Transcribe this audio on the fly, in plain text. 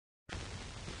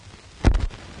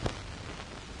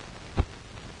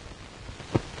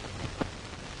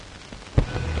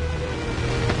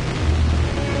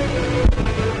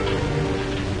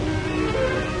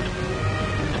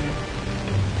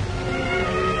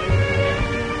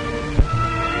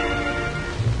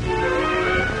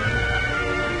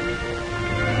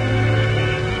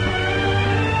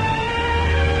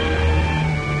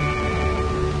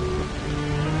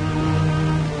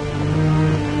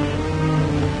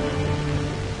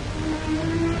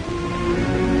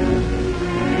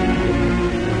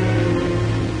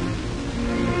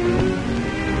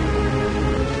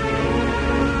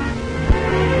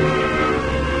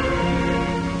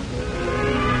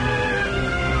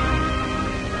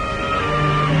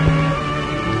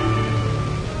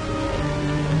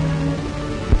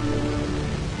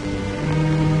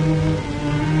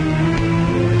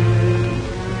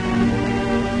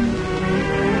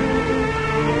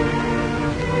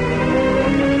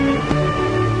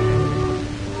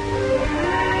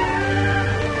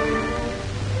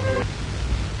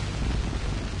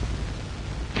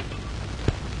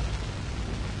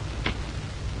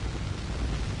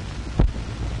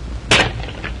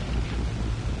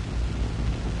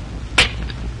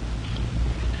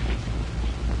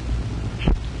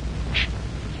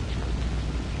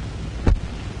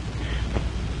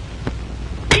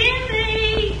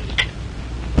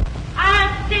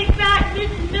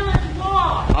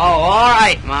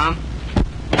right, Mom.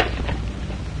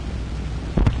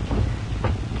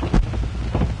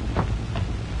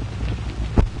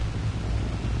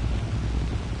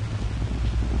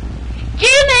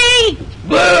 Jimmy!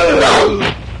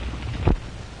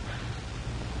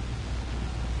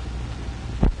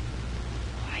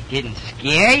 I didn't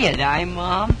scare you, did I,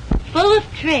 Mom? Full of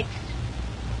tricks.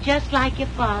 Just like your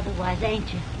father was,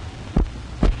 ain't you?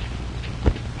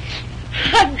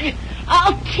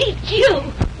 I'll teach you.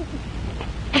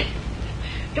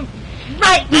 To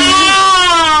frighten me.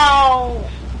 Ow!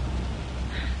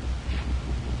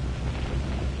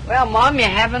 Well, Mom, you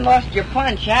haven't lost your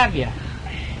punch, have you?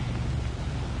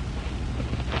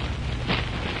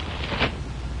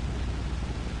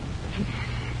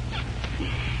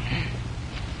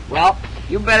 Well,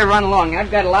 you better run along.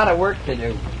 I've got a lot of work to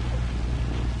do.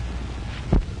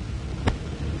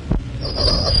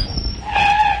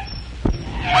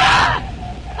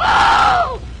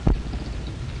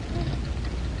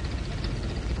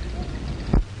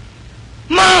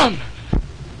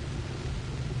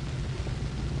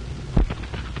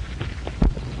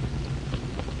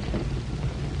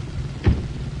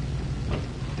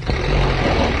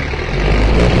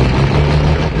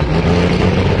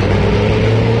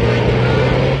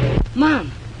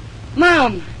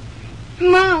 Mom!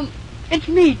 Mom! It's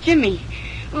me, Jimmy.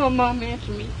 Oh, Mom,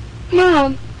 answer me.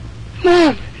 Mom!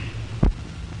 Mom!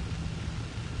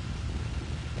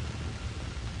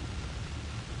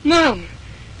 Mom!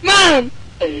 Mom!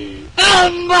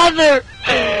 Oh, Mother!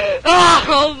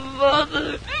 Oh,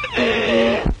 Mother!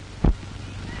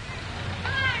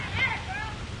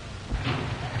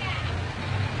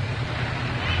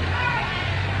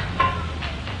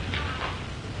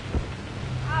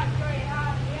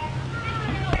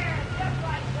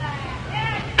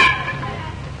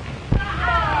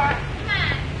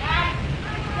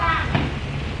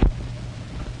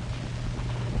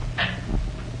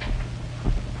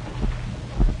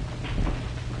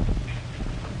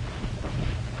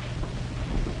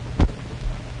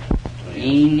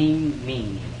 Eeny,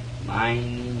 meeny,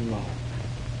 miny, moe.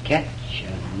 Catch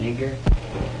a nigger.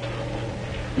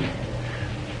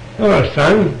 Hello,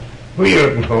 son. Who are you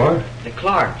looking for? The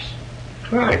Clarks.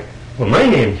 Clark. Well, my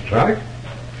name's Clark.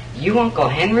 You Uncle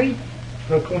Henry?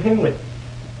 Uncle Henry.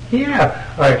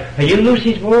 Yeah. Are you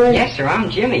Lucy's boy? Yes, sir. I'm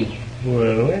Jimmy.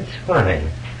 Well, that's fine.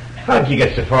 How'd you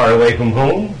get so far away from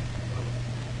home?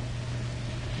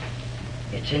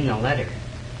 It's in the letter.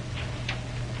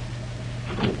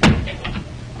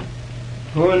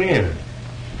 Go on in.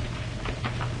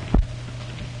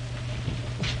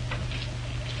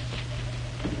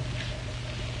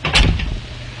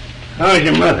 How's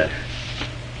your mother?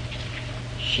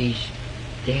 She's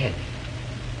dead.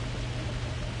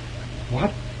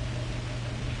 What?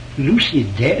 Lucy's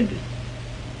dead?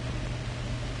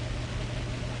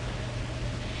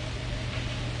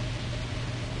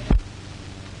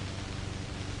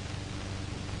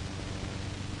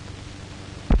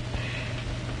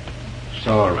 It's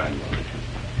all right, boy.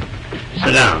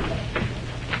 Sit down.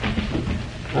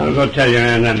 I'll go tell your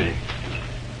Aunt Emmy.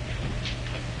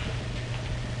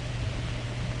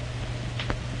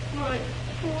 My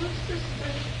poor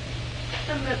sister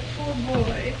and that poor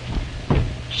boy.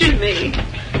 Jimmy.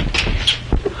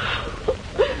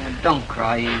 Don't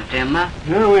cry, Aunt Emma.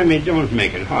 No, Emmy, don't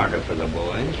make it harder for the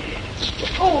boy.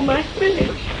 Oh, my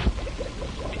spinach.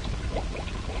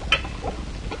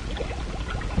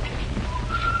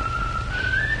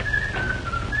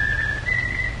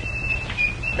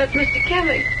 That's Mr.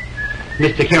 Kelly.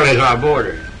 Mr. Kelly's our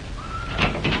boarder.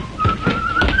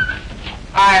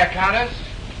 Hiya, Countess.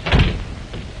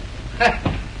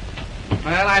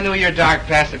 Well, I knew your dark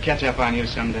past would catch up on you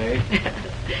someday.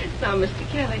 Now, Mr.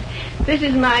 Kelly, this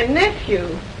is my nephew,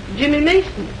 Jimmy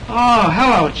Mason. Oh,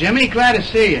 hello, Jimmy. Glad to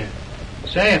see you.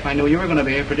 Say, if I knew you were going to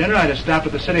be here for dinner, I'd have stopped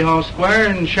at the City Hall Square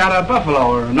and shot a buffalo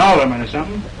or an alderman or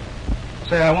something.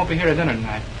 Say, I won't be here at dinner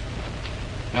tonight.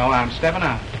 No, I'm stepping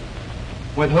out.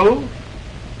 With who?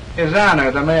 His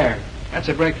Honor, the mayor. That's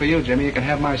a break for you, Jimmy. You can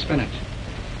have my spinach.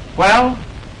 Well,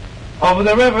 over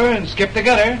the river and skip the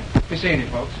gutter. Be seeing you,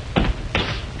 folks.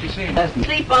 Be seeing you.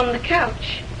 Sleep on the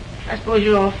couch. I suppose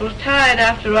you're awful tired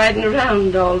after riding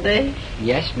around all day.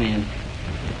 Yes, ma'am.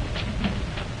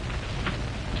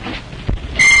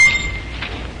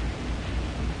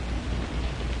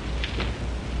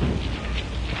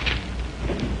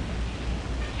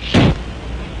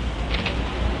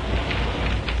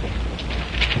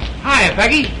 Hiya,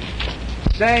 Peggy.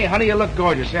 Say, honey, you look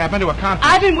gorgeous. Yeah, I've been to a conference.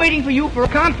 I've been waiting for you for a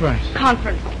Conference?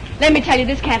 conference. Let me tell you,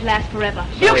 this can't last forever.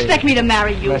 You expect me to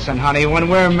marry you. Listen, honey, when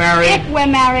we're married... If we're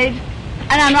married,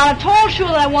 and I'm not at all sure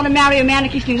that I want to marry a man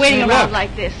who keeps me waiting See, around look.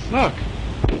 like this. Look,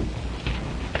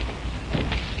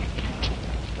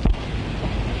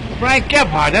 Frank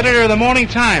Gebhardt, editor of the Morning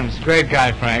Times. Great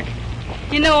guy, Frank.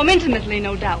 You know him intimately,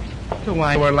 no doubt. So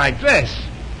why we're like this?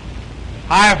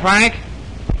 Hi, Frank.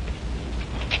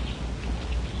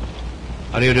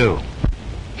 How do you do?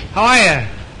 How are you?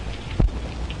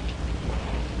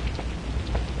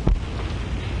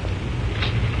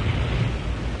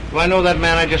 Do I know that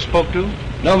man I just spoke to?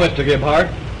 No, Mr. Gebhardt.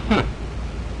 Huh.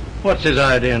 What's his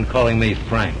idea in calling me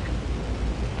Frank?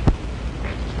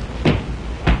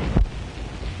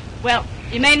 Well,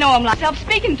 you may know him myself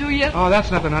speaking to you. Oh, that's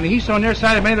nothing, honey. He's so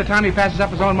nearsighted many of the time he passes up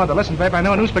his own mother. Listen, babe, I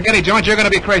know a new spaghetti joint you're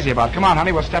going to be crazy about. Come on,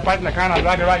 honey, we'll step right in the car and I'll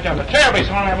drive you right down. But terribly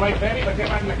sorry I'm late, baby, but get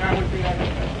right in the car and we'll be right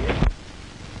there.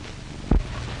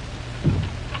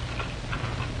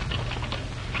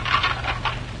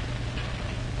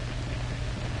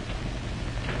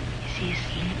 Is he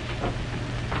asleep?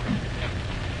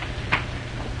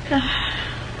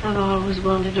 I've always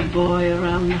wanted a boy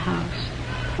around the house.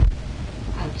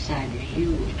 Outside of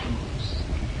you, of course.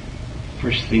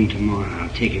 First thing tomorrow, I'll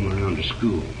take him around to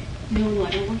school. No,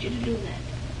 I don't want you to do that.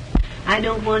 I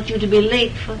don't want you to be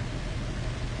late for...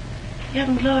 You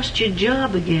haven't lost your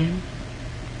job again.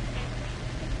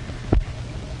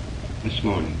 This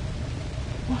morning.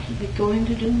 What are we going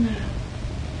to do now?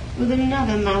 With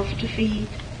another mouth to feed.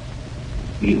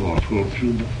 You all pulled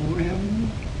through before, haven't you?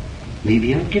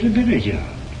 Maybe I'll get a better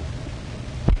job.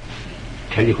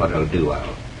 Tell you what I'll do,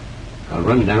 I'll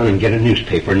run down and get a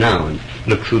newspaper now and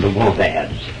look through the want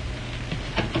ads.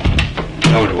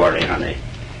 Don't worry, honey.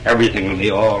 Everything will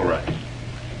be all right.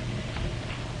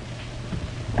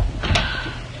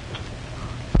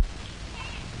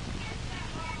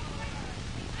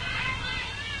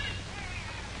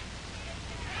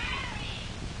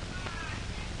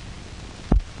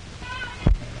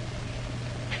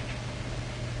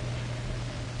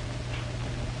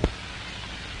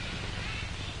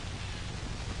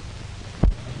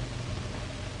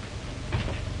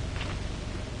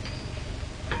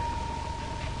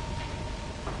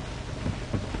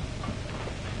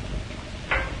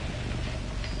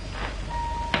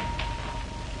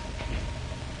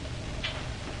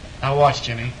 Now watch,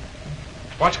 Jimmy.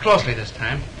 Watch closely this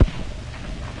time.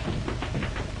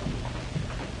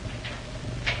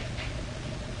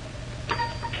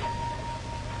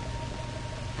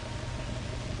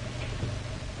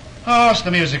 Oh, it's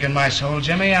the music in my soul,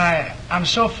 Jimmy. I'm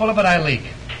so full of it I leak.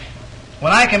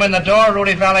 When I come in the door,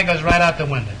 Rudy Valley goes right out the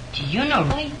window. Do you know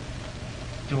Rudy?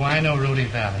 Do I know Rudy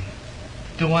Valley?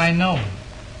 Do I know him?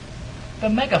 The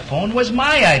megaphone was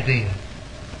my idea.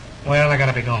 Well, I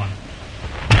gotta be going.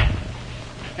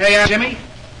 Hey, Jimmy,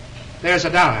 there's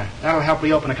 $1. That'll help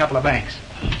reopen a couple of banks.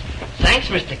 Thanks,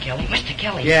 Mr. Kelly. Mr.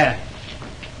 Kelly. Yeah.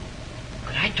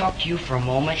 Could I talk to you for a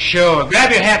moment? Sure. Grab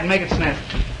your hat and make it snappy.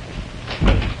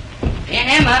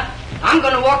 Aunt Emma, I'm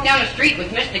going to walk down the street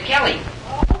with Mr. Kelly.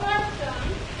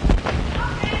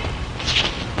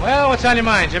 Well, what's on your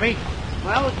mind, Jimmy?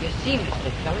 Well, if you see,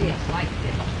 Mr. Kelly, it's like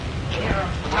this.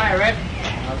 Hi, Red.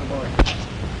 How's the boy?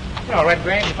 You know Red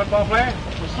Grange, the football player?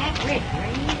 Was that Red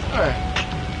Grange? Sure.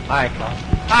 Hi, Carl.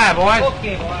 Hi, boys.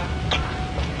 Okay, boy.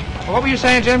 Well, what were you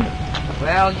saying, Jim?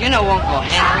 Well, you know Uncle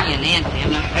Henry and Aunt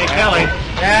Emma. Hey, Kelly.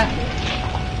 Yeah?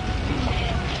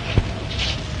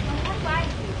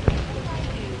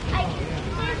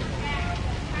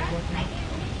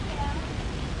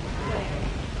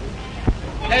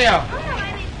 Hey, yo.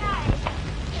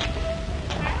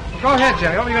 Go ahead,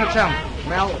 Jimmy. What were you going to tell me?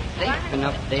 Well, they've been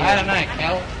up there. Hi, tonight,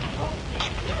 Kel.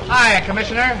 Hi,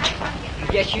 Commissioner. I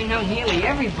guess you know nearly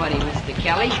everybody, Mr.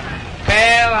 Kelly.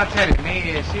 Well, I'll tell you,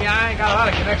 see, I got a lot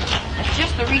of connections. That's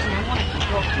just the reason I wanted to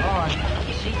talk to you. Oh,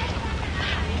 You see?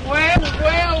 Well.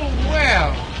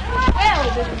 Well,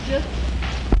 this is just...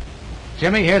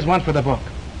 Jimmy, here's one for the book.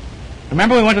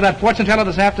 Remember we went to that fortune teller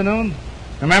this afternoon?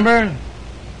 Remember?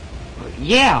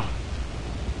 Yeah.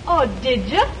 Oh, did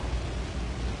you?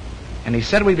 And he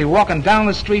said we'd be walking down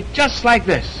the street just like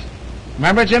this.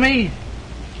 Remember, Jimmy?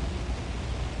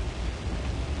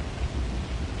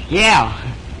 Yeah.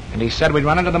 And he said we'd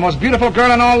run into the most beautiful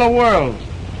girl in all the world.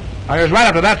 Oh, he was right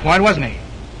up to that point, wasn't he?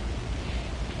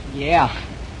 Yeah.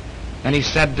 And he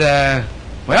said, he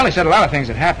said a lot of things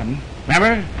that happened.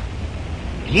 Remember?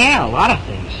 Yeah, a lot of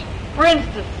things. For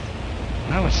instance?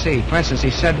 Well, let's see. For instance,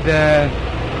 he said I'd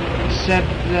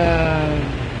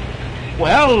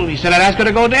ask her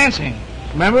to go dancing.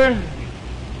 Remember?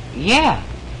 Yeah.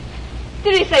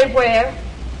 Did he say where?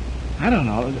 I don't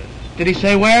know. Did he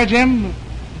say where, Jim?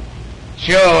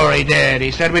 Sure he did.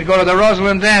 He said we'd go to the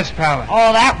Rosalind Dance Palace.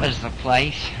 Oh, that was the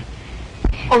place.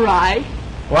 All right.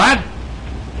 What?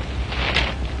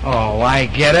 Oh, I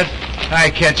get it. I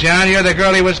catch on. You're the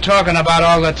girl he was talking about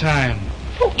all the time.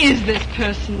 Who is this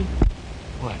person?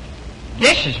 What?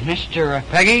 This is Mr.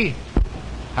 Peggy,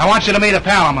 I want you to meet a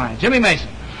pal of mine, Jimmy Mason.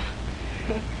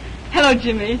 Hello,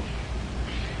 Jimmy.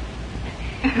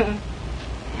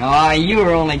 Oh, you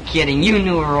were only kidding. You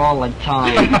knew her all the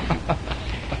time.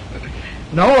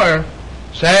 Know her?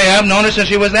 Say, I've known her since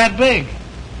she was that big.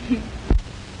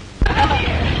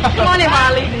 Come on in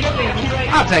while I leave these things.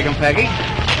 I'll take him, Peggy.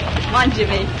 Come on,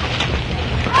 Jimmy.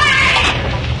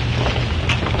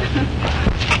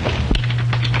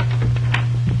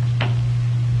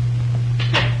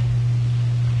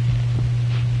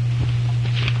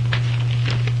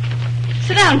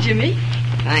 Sit down, Jimmy.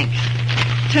 Thanks.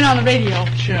 Turn on the radio.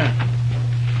 Sure.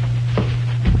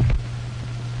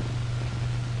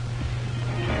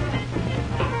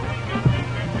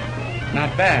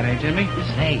 Not bad, eh, Jimmy?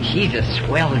 Say, she's a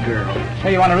swell girl.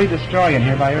 Hey, you want to read the story in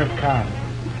here by Irv Cobb?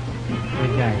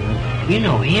 Big guy, You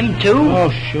know him, too? Oh,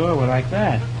 sure, we're like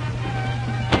that.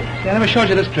 See, I never showed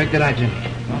you this trick, did I, Jimmy?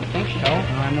 Don't think so. No,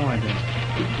 I know I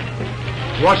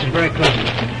did. Watch it very closely.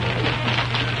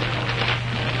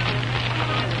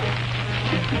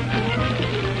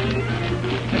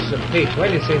 This is a peach. Wait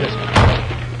till you see this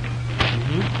one.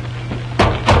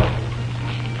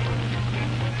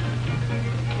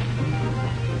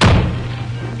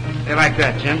 You like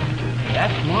that, Jim?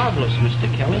 That's marvelous,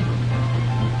 Mr. Kelly.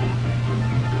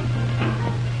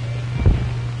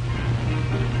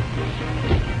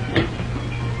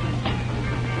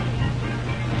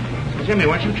 Jimmy,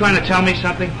 weren't you trying to tell me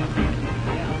something?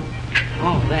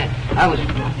 Oh, that. I was...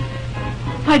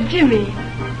 Why, Jimmy,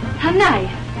 how nice.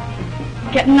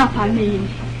 Getting up, I mean.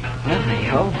 Well, hey,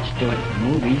 ho, let's do it at the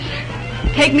movies.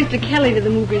 Take Mr. Kelly to the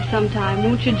movies sometime,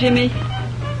 won't you, Jimmy?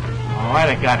 Oh, I'd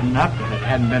have gotten up if it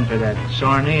hadn't been for that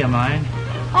sore knee of mine.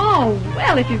 Oh,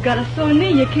 well, if you've got a sore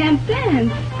knee, you can't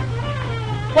dance.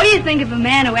 What do you think of a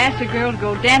man who asks a girl to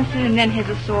go dancing and then has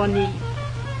a sore knee?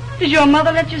 Does your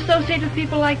mother let you associate with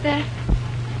people like that?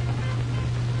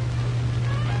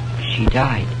 She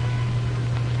died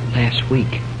last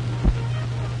week.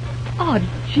 Oh,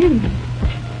 Jimmy.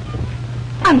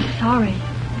 I'm sorry.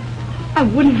 I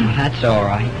wouldn't Oh, have... that's all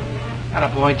right.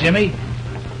 Attaboy, Jimmy.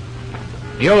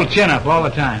 The old chin-up all the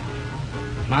time.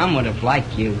 Mom would have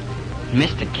liked you.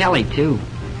 Mr. Kelly, too.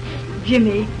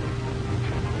 Jimmy,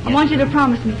 I Yes, want you to ma'am.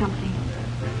 promise me something.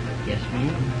 Yes,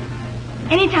 ma'am.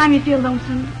 Anytime you feel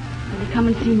lonesome, will you come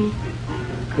and see me?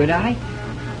 Could I?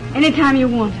 Anytime you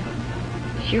want to.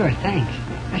 Sure, thanks.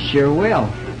 I sure will.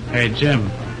 Hey, Jim.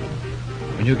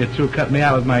 When you get through cutting me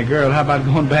out with my girl, how about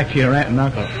going back to your aunt and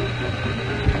uncle?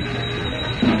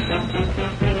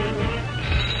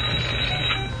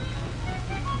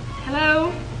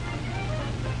 Hello?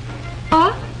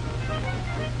 What?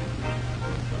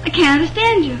 I can't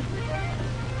understand you.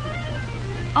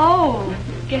 Oh,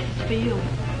 guess it's for you.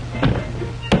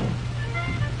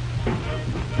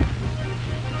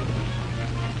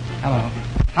 Hello.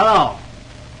 Hello.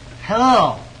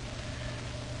 Hello.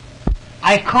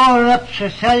 I called up to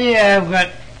tell you I've got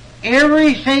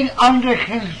everything under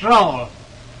control.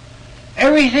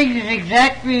 Everything is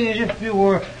exactly as if you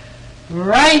were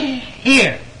right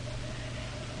here.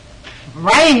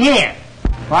 Right here.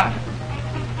 What?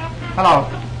 Hello.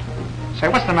 Say,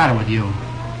 what's the matter with you?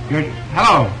 You're...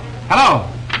 Hello. Hello.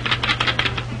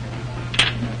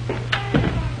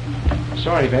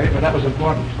 Sorry, baby, but that was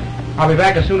important. I'll be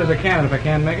back as soon as I can, and if I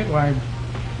can't make it, why,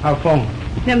 I'll phone.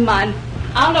 Never mind.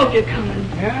 I'll know if you're coming.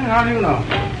 Yeah, how do you know?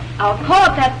 I'll call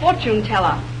up that fortune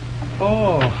teller.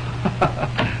 Oh.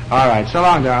 All right, so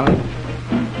long, darling.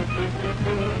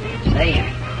 Say,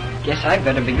 I guess I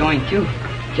better be going, too.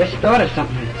 Just thought of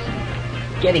something.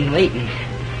 It's getting late and...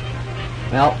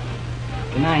 Well,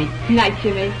 good night. Good night,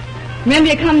 Jimmy. Remember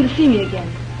you're coming to see me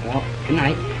again. Well, good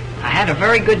night. I had a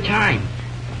very good time.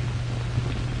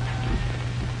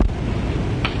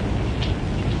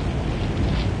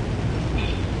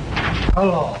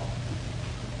 Hello.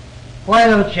 Why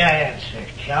don't you answer,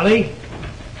 Kelly?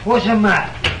 What's the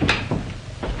matter?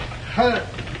 Huh?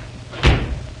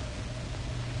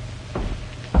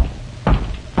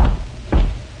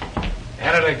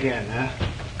 At it again,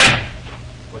 huh?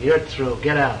 Well, you're through.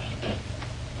 Get out.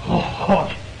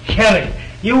 Oh, Kelly,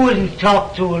 you wouldn't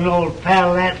talk to an old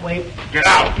pal that way. Get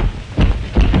out!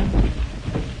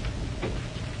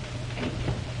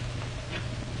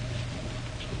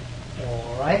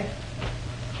 All right.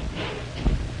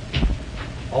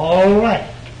 All right.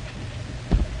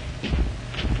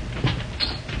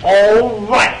 All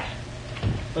right.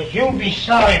 But you'll be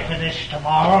sorry for this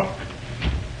tomorrow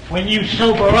when you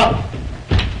sober up.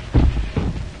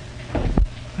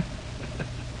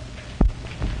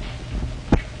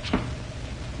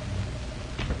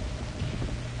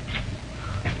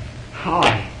 Oh,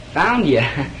 I found you.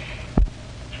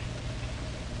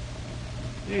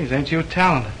 Geez, ain't you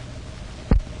talented?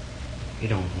 You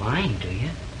don't mind, do you?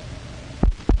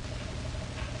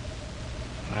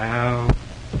 Well,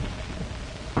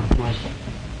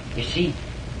 You see,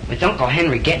 with Uncle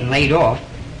Henry getting laid off,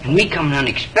 and me coming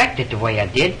unexpected the way I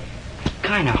did, it's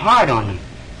kind of hard on him.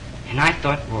 And I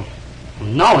thought, well,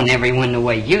 knowing everyone the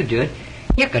way you do,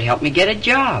 you could help me get a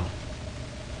job.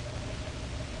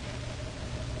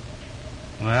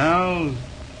 well,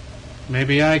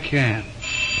 maybe I can.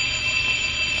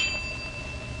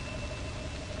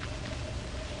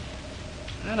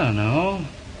 I don't know.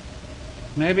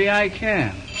 Maybe I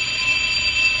can.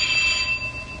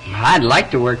 I'd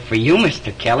like to work for you,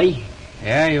 Mr. Kelly.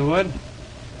 Yeah, you would?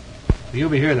 You'll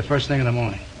be here the first thing in the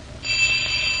morning.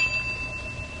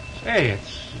 Say,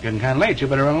 it's getting kind of late. You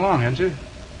better run along, hadn't you?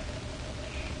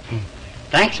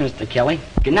 Thanks, Mr. Kelly.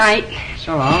 Good night.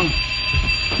 So long.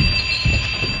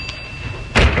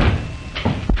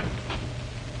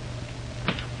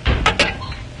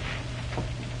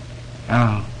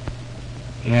 Oh.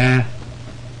 Yeah.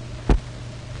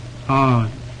 Oh,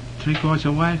 3 quarts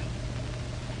of white?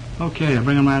 Okay, I'll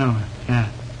bring them right over. Yeah.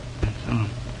 So long.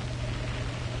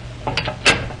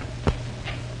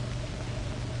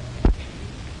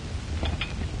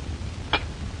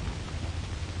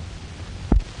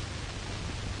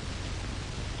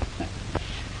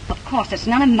 Of course, it's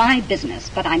none of my business,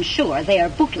 but I'm sure they are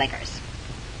bootleggers.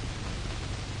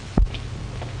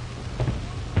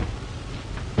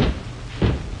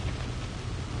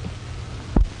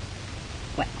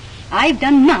 Well, I've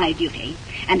done my duty,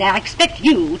 and I expect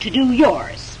you to do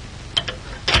yours.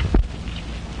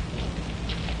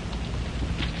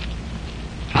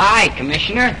 Hi,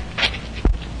 Commissioner.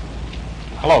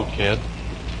 Hello, kid.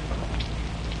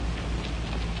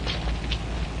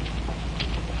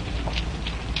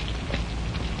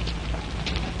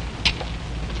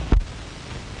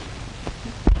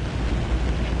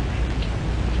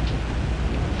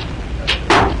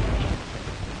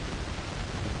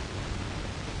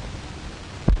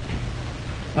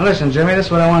 Now listen, Jimmy, this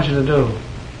is what I want you to do.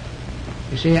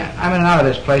 You see, I'm in and out of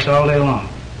this place all day long.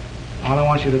 All I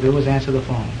want you to do is answer the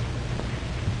phone.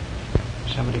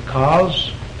 If somebody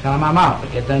calls, tell them I'm out,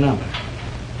 but get their number.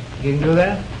 You can do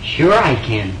that? Sure I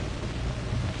can.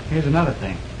 Here's another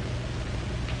thing.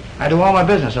 I do all my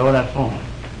business over that phone.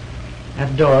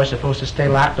 That door is supposed to stay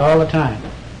locked all the time.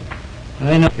 And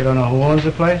they know you don't know who owns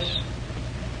the place.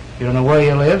 You don't know where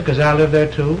you live, because I live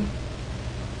there too.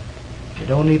 You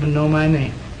don't even know my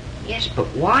name. Yes, but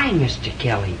why, Mr.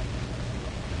 Kelly?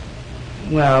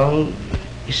 Well,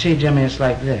 you see, Jimmy, it's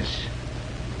like this.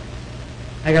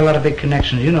 I got a lot of big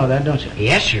connections. You know that, don't you?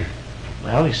 Yes, sir.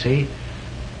 Well, you see,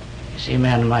 a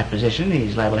man in my position,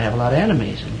 he's liable to have a lot of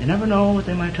enemies, and you never know what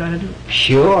they might try to do.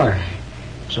 Sure.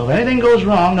 So if anything goes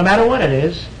wrong, no matter what it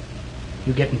is,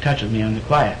 you get in touch with me on the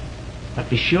quiet. But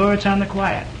be sure it's on the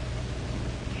quiet.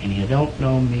 And you don't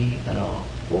know me at all.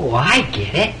 Oh, I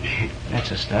get it. That's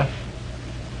the stuff.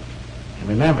 And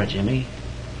remember, Jimmy,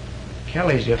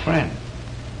 Kelly's your friend.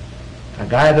 A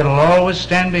guy that'll always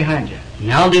stand behind you.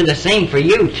 And I'll do the same for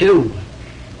you, too.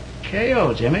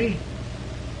 K.O., Jimmy.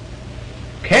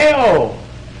 K.O.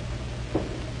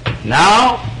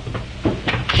 Now,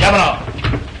 shove it off.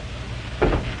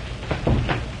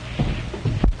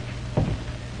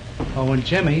 Oh, and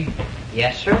Jimmy,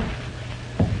 Yes, sir?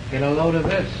 get a load of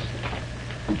this.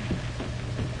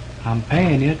 I'm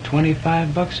paying you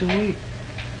 $25 a week.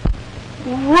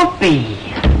 Whoopee.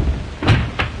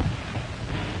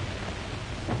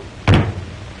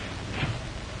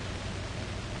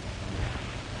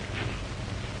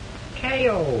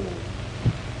 K.O.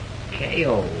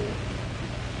 K.O.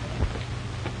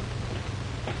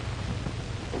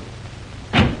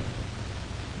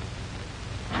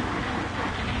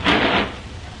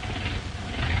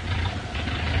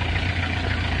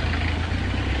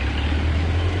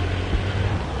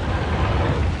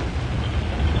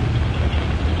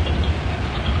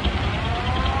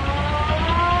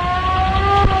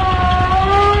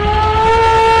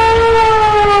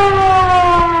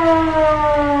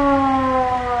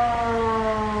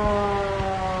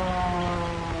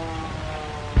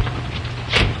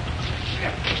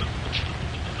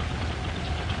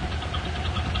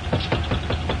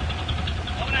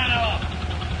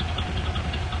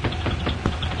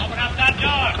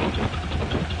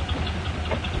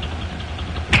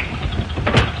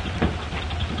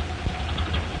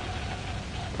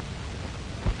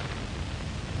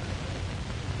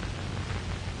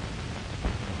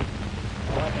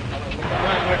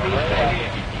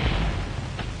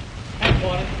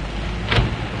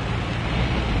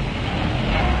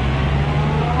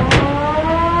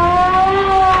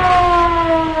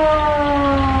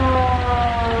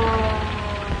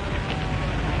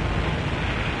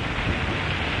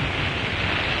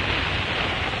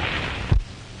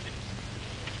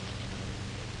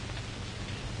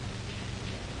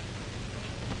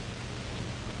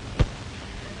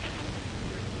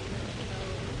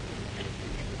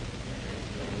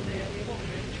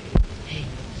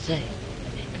 Say,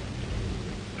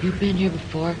 you been here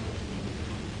before?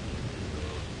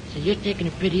 Say, you're taking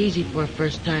it pretty easy for a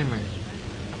first-timer.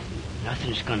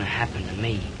 Nothing's gonna happen to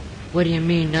me. What do you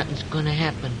mean, nothing's gonna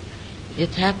happen?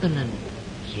 It's happening.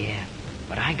 Yeah,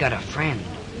 but I got a friend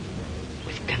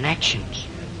with connections.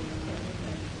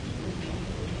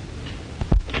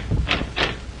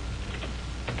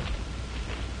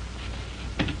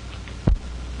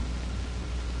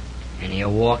 And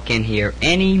he'll walk in here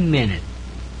any minute.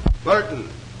 Burton.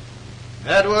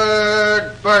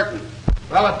 Edward Burton.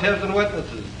 Relatives and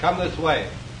witnesses, come this way.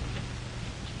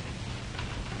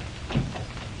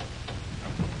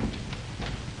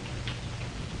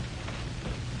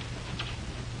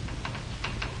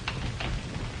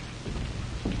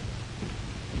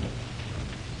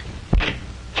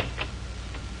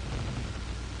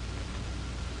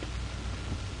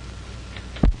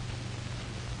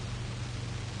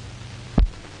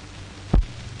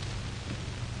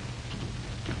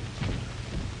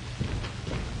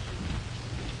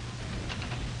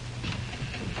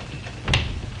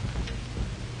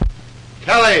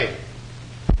 Kelly.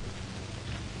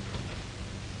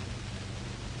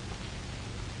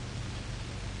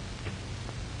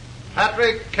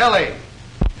 Patrick Kelly.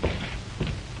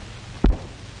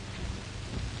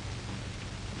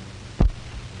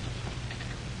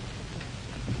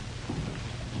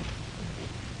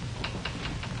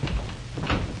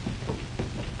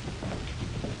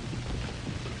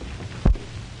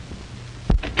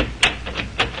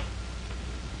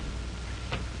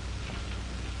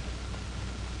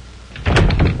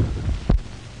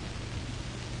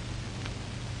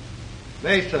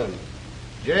 Mason.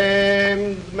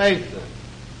 James Mason.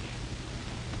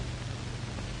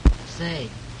 Say,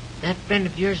 that friend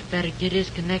of yours better get his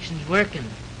connections working.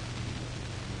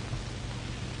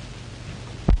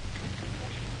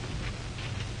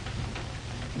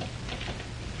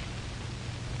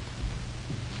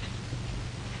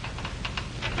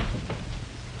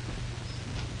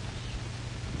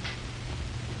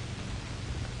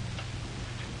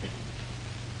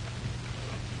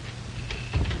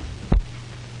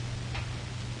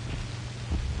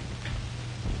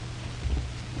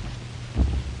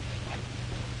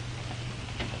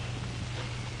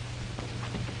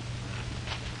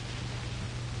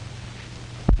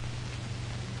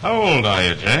 How old are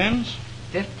you, James?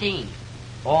 15.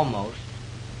 Almost.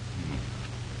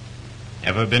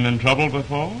 Ever been in trouble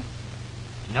before?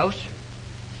 No, sir.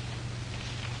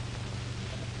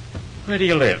 Where do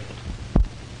you live?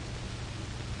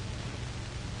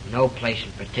 No place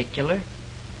in particular.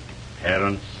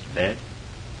 Parents dead?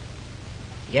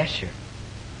 Yes, sir.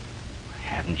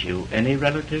 Haven't you any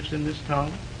relatives in this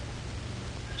town?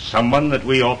 Someone that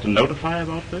we ought to notify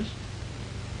about this?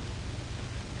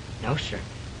 No, sir.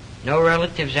 No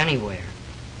relatives anywhere.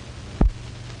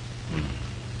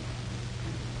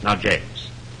 Now,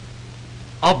 James,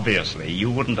 obviously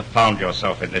you wouldn't have found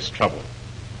yourself in this trouble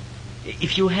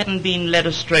if you hadn't been led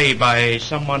astray by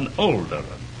someone older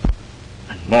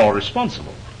and more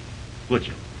responsible, would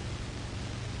you?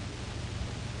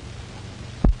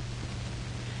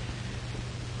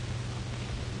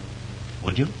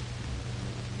 Would you?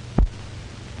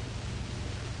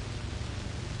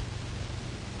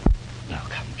 Now,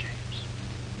 come, James.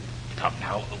 Come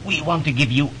now. We want to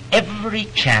give you every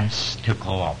chance to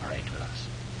cooperate with us.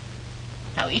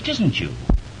 Now, it isn't you,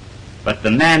 but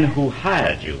the man who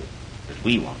hired you that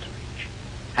we want to reach.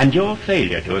 And your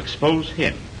failure to expose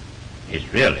him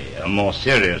is really a more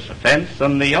serious offense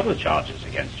than the other charges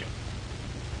against you.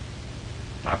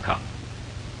 Now, come.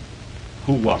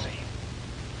 Who was he?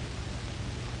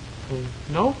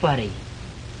 Nobody.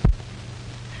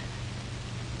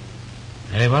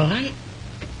 Very well, then.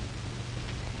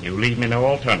 You leave me no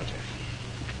alternative.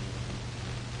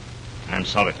 I'm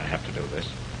sorry to have to do this,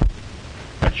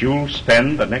 but you'll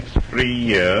spend the next 3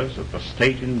 years at the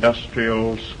State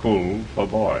Industrial School for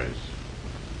Boys.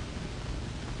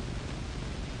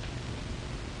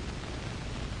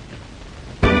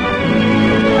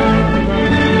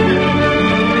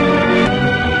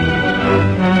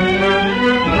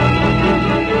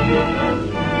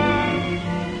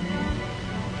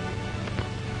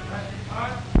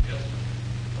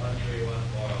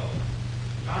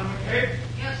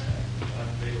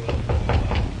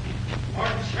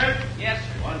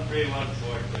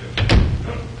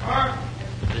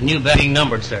 New betting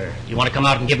numbered, sir. You want to come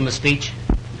out and give him a speech?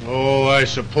 Oh, I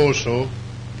suppose so.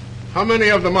 How many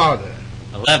of them are there?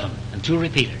 11, and 2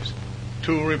 repeaters.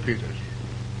 2 repeaters.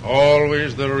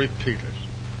 Always the repeaters.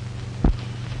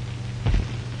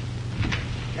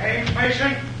 James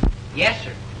Mason? Yes,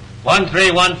 sir.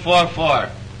 13144.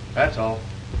 That's all.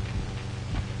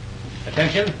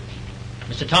 Attention.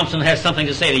 Mr. Thompson has something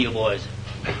to say to you boys.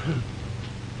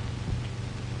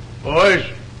 Boys,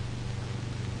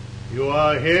 you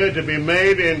are here to be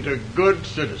made into good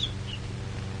citizens.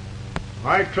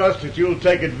 I trust that you'll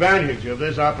take advantage of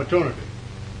this opportunity.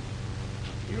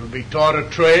 You'll be taught a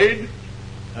trade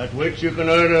at which you can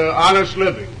earn an honest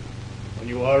living when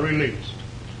you are released.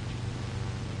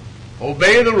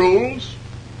 Obey the rules,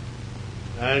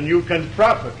 and you can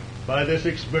profit by this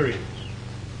experience.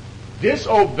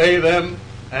 Disobey them,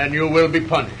 and you will be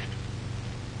punished.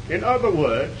 In other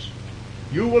words,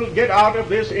 you will get out of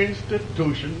this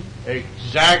institution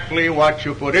exactly what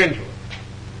you put into it.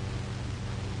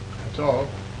 That's all.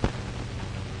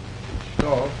 That's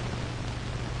all.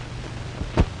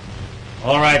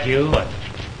 All right, you.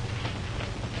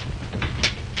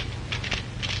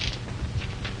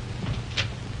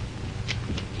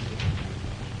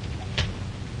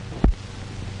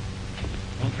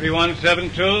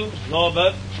 (13172) lower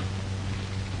berth.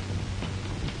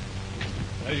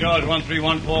 There's yours,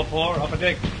 13144, upper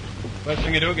deck. First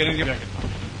thing you do, get into your jacket.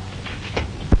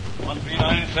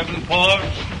 13974,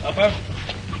 upper.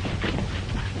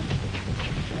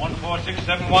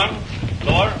 14671,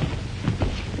 lower.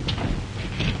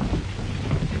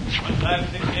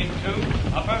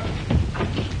 15682, upper.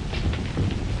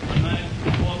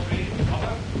 19243,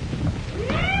 upper.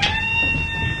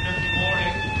 354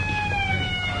 in.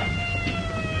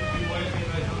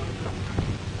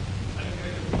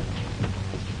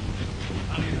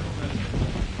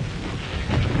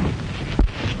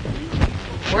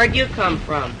 Where'd you come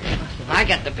from? I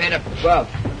got the bit up above.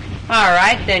 All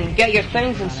right, then get your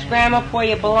things and scram up where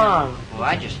you belong. Well,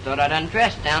 I just thought I'd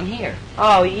undress down here.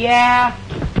 Oh, yeah?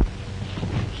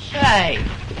 Say.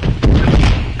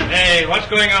 Hey, what's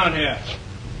going on here?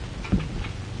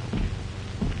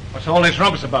 What's all this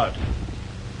rumpus about?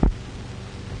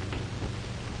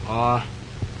 Oh,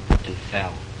 something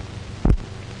fell.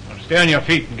 Well, stay on your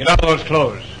feet and get out of those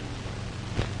clothes.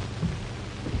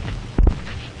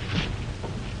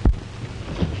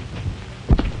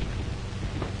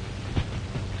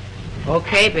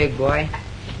 Okay, big boy.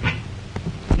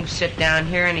 You can sit down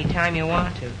here any time you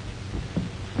want to.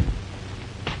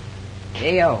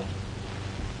 Hey-o.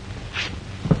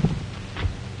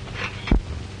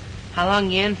 How long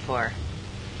you in for?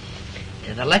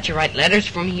 Do they let you write letters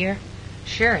from here?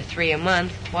 Sure, 3 a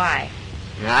month. Why?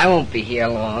 I won't be here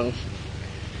long.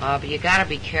 Oh, but you gotta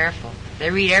be careful.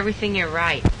 They read everything you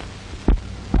write.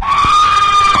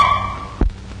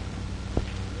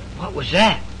 What was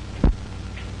that?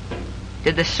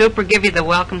 Did the super give you the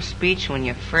welcome speech when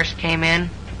you first came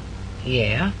in?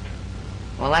 Yeah.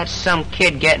 Well, that's some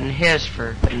kid getting his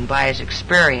for and by his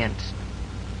experience.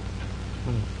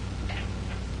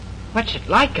 What's it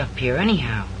like up here,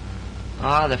 anyhow?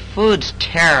 Oh, the food's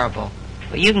terrible,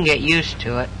 but you can get used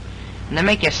to it. And they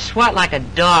make you sweat like a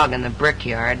dog in the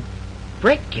brickyard.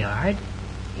 Brickyard?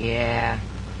 Yeah.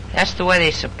 That's the way they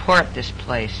support this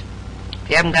place.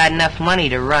 They haven't got enough money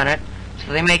to run it,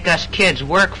 so they make us kids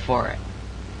work for it.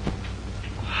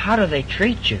 How do they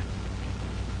treat you?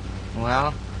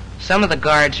 Well, some of the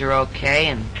guards are okay,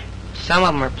 and some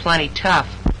of them are plenty tough.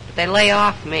 But they lay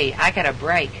off me. I got a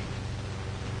break.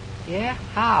 Yeah?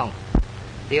 How?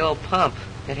 The old pump.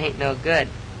 It ain't no good.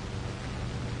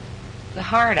 The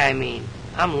heart, I mean.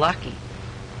 I'm lucky.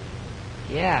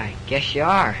 Yeah, I guess you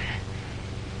are.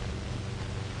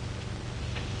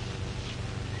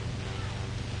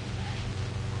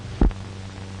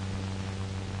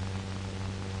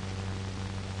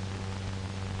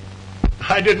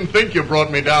 I didn't think you brought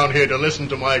me down here to listen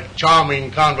to my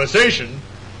charming conversation.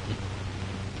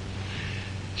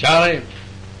 Charlie,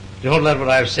 don't let what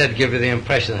I've said give you the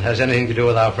impression it has anything to do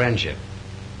with our friendship.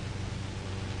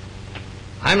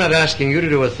 I'm not asking you to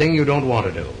do a thing you don't want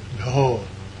to do. No,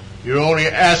 you're only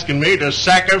asking me to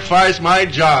sacrifice my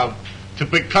job to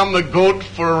become the goat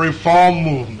for a reform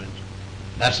movement.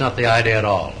 That's not the idea at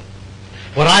all.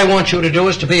 What I want you to do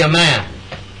is to be a man.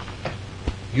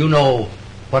 You know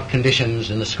what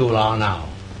conditions in the school are now.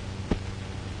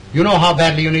 You know how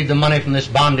badly you need the money from this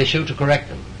bond issue to correct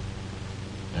them.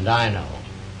 And I know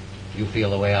you feel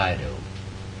the way I do.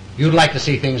 You'd like to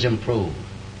see things improve.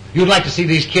 You'd like to see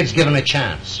these kids given a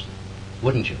chance.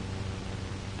 Wouldn't you?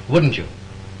 Wouldn't you?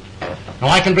 Now,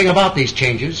 I can bring about these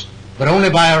changes, but only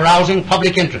by arousing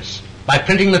public interest, by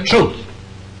printing the truth.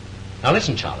 Now,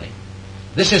 listen, Charlie.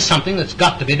 This is something that's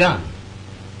got to be done.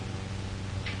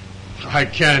 I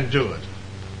can't do it.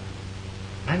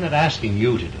 I'm not asking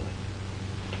you to do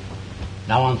it.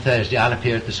 Now, on Thursday, I'll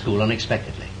appear at the school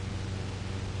unexpectedly.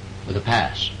 With a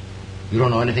pass. You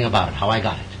don't know anything about it, how I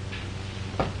got it.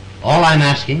 All I'm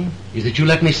asking is that you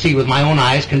let me see with my own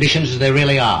eyes conditions as they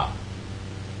really are.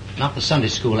 Not the Sunday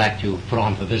school act you put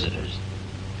on for visitors.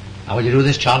 Now, will you do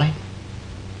this, Charlie?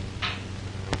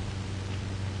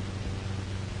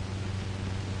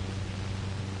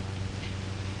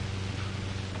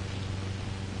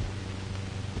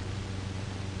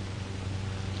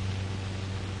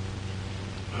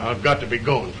 I've got to be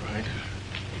going, Frank.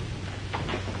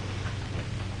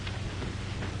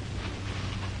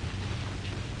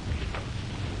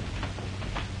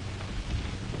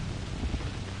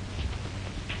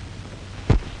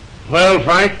 Well,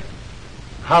 Frank,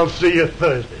 I'll see you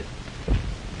Thursday.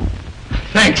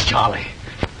 Thanks, Charlie.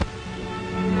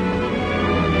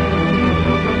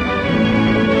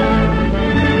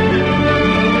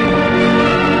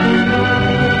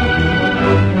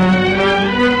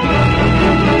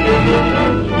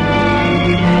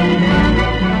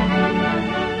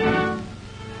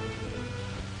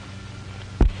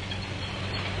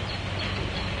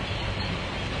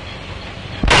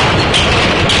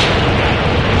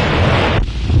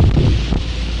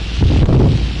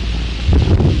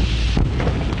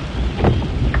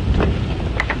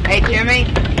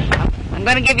 I'm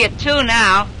going to give you 2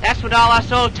 now. That's what all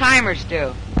us old-timers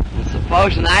do. And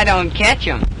supposing I don't catch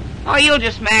 'em. Oh, you'll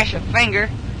just mash a finger.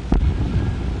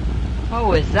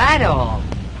 Oh, is that all?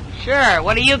 Sure,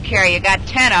 what do you care? You got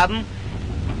 10 of 'em.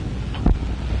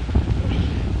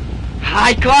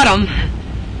 I caught 'em.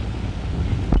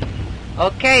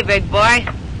 Okay, big boy.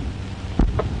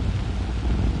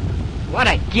 What,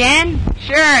 again?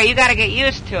 Sure, you got to get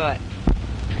used to it.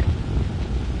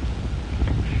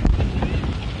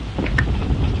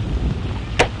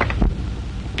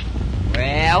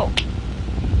 Well,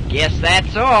 guess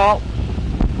that's all.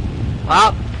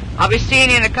 Well, I'll be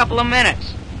seeing you in a couple of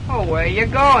minutes. Oh, where are you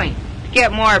going? To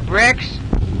get more bricks?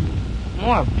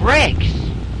 More bricks?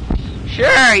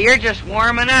 Sure, you're just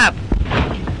warming up.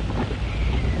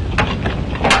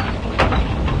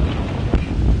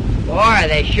 Boy,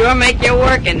 they sure make you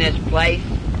work in this place.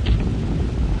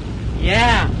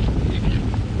 Yeah.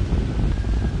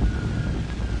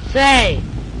 Say,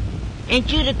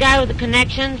 ain't you the guy with the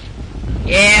connections?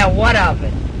 Yeah, what of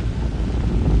it?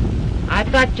 I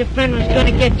thought your friend was going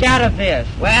to get you out of this.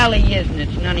 Well, he isn't.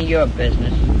 It's none of your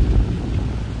business.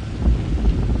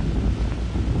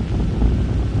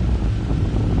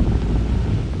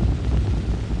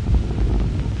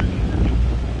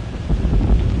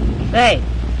 Say,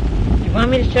 you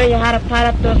want me to show you how to pot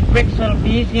up those bricks so it'll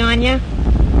be easy on you?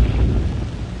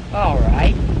 All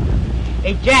right.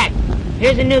 Hey, Jack,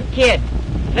 here's a new kid.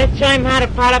 Let's show him how to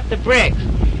pot up the bricks.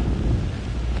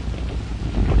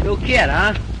 New kid,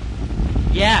 huh?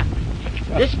 Yeah.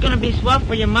 This is going to be swell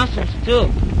for your muscles,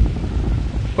 too.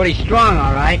 Pretty strong,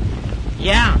 all right.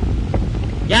 Yeah.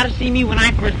 You ought to see me when I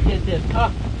first did this.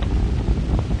 Huh?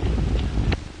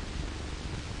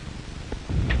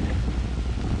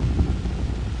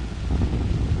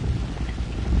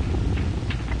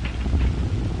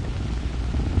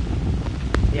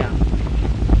 Yeah.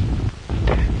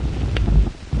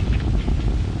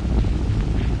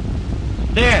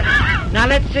 There. Now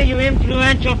let's see your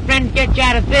influential friend get you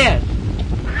out of this.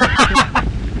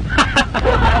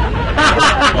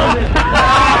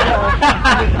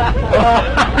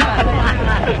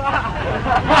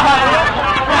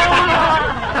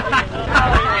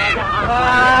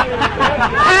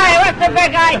 Hey, what's the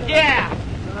big idea?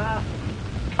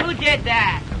 Who did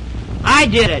that? I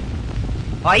did it.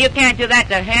 Oh, you can't do that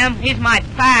to him. He's my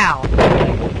pal.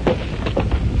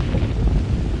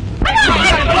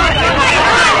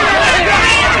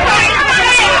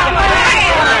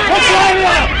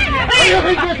 What do you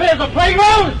think this is, a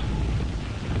playground?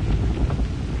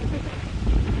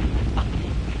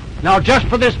 Now, just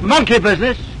for this monkey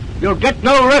business, you'll get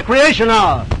no recreation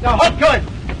hour. Now, what good?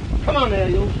 Come on there,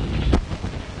 you.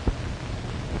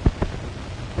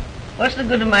 What's the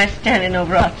good of my standing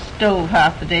over a stove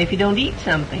half the day if you don't eat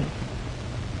something?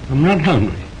 I'm not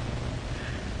hungry.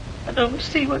 I don't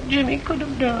see what Jimmy could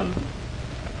have done.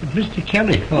 But Mr.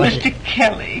 Kelly thought... Mr.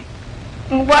 Kelly.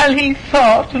 And while he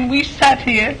thought and we sat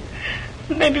here,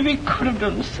 maybe we could have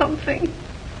done something.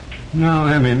 No,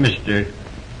 I mean, Mr.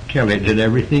 Kelly did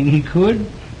everything he could.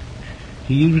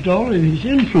 He used all of his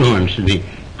influence and he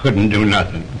couldn't do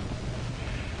nothing.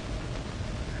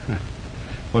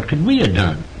 What could we have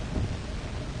done?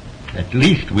 At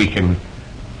least we can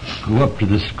go up to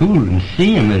the school and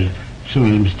see him as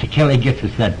soon as Mr. Kelly gets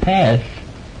us that pass.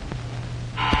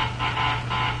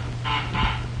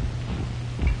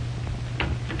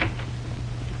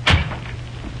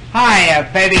 Hiya,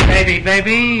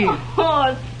 baby.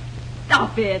 Oh,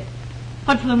 stop it.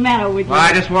 What's the matter with you? Well,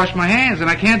 I just washed my hands and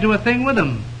I can't do a thing with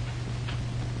them.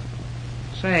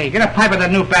 Say, get a pipe of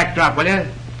that new backdrop, will you?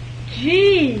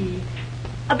 Gee.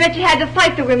 I bet you had to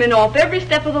fight the women off every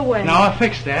step of the way. No, I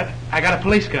fixed that. I got a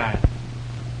police car.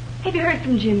 Have you heard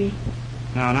from Jimmy?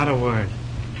 No, not a word.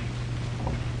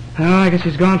 Oh, I guess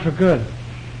he's gone for good.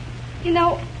 You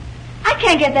know, I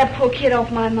can't get that poor kid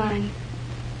off my mind.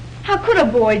 How could a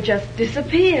boy just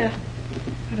disappear?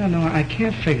 I don't know. I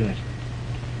can't figure it.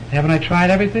 Haven't I tried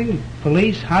everything?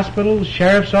 Police, hospital,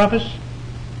 sheriff's office?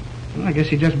 Well, I guess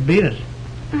he just beat it.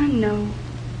 I know.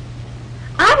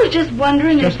 I was just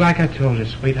wondering Just like I told you,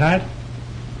 sweetheart.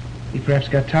 He perhaps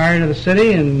got tired of the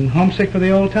city and homesick for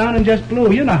the old town and just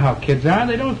blew. You know how kids are.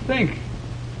 They don't think.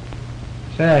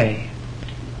 Say,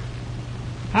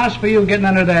 how's for you getting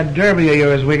under that derby of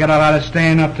yours? We got a lot of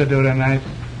staying up to do tonight.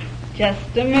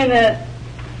 Just a minute.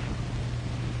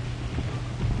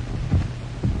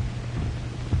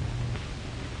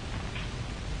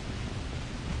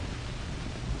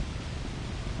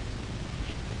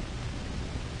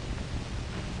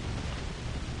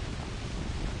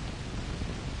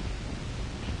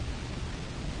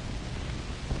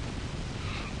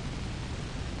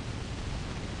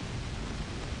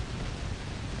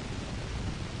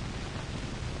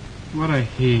 What a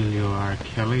heel you are,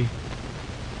 Kelly.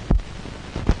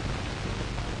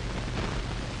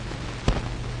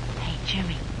 Hey,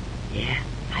 Jimmy. Yeah?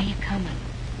 How you coming?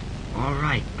 All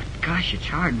right, but gosh, it's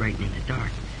hard writing in the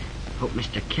dark. Hope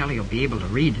Mr. Kelly will be able to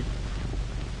read it.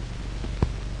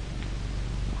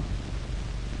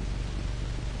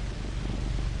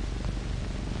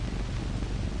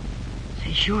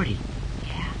 Say, Shorty.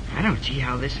 Yeah? I don't see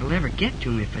how this will ever get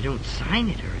to him if I don't sign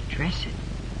it or address it.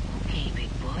 Okay, big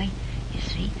boy. You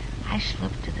see, I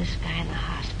slip to this guy in the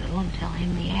hospital and tell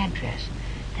him the address.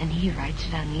 Then he writes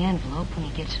it on the envelope when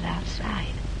he gets it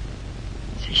outside.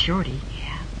 Say, Shorty.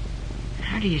 Yeah?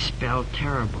 How do you spell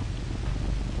terrible?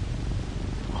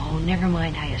 Oh, never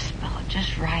mind how you spell it.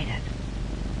 Just write it.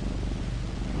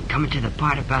 I'm coming to the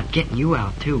part about getting you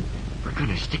out, too. We're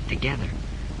gonna stick together.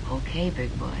 Okay,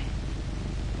 big boy.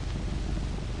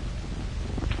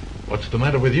 What's the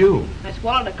matter with you? I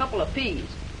swallowed a couple of peas.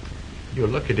 You're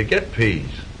lucky to get peas.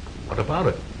 What about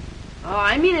it? Oh,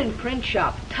 I mean in print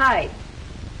shop. Type.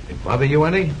 It bother you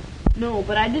any? No,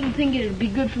 but I didn't think it'd be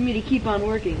good for me to keep on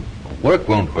working. Work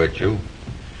won't hurt you.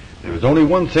 There's only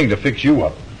one thing to fix you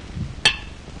up.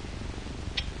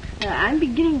 I'm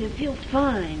beginning to feel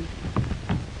fine.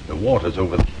 The water's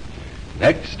over there.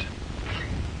 Next.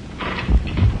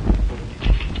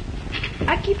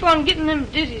 I keep on getting them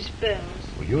dizzy spells.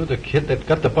 Well, you're the kid that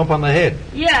got the bump on the head.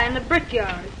 Yeah, in the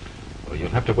brickyard. Well, you'll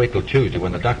have to wait till Tuesday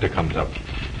when the doctor comes up.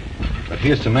 But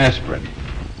here's some aspirin.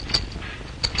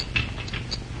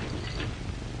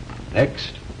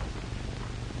 Next.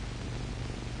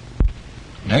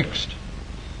 Next.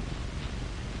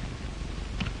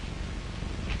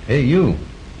 Hey, you.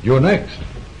 You're next.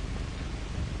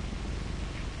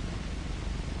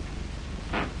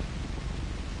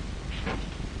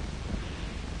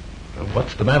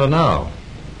 What's the matter now?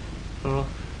 Oh,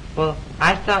 well,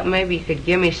 I thought maybe you could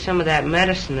give me some of that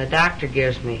medicine the doctor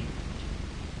gives me.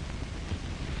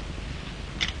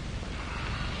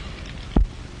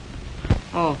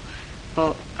 Oh,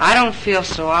 well, I don't feel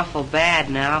so awful bad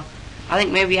now. I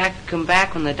think maybe I could come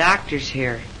back when the doctor's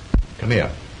here. Come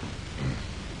here.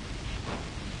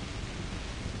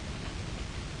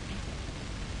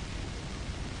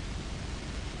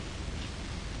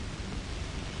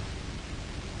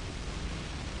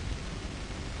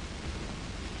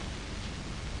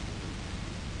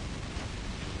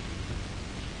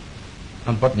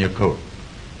 Unbutton your coat.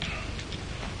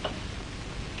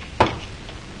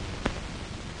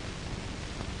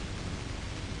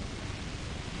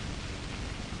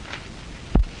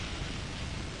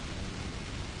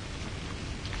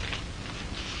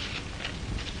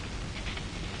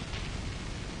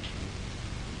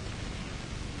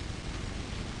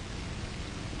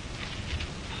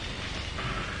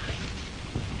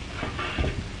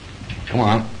 Come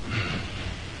on.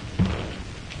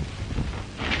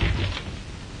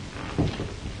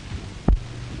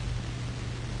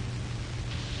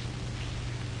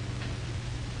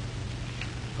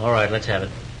 All right, let's have it.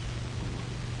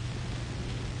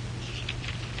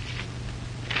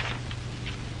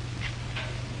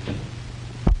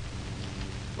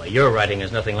 Well, your writing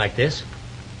is nothing like this.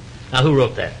 Now, who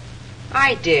wrote that?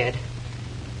 I did.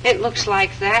 It looks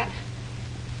like that.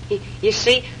 You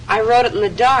see, I wrote it in the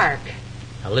dark.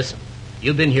 Now, listen.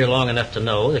 You've been here long enough to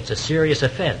know it's a serious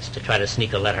offense to try to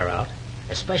sneak a letter out,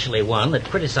 especially one that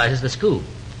criticizes the school.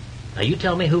 Now, you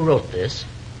tell me who wrote this,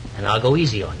 and I'll go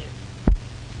easy on you.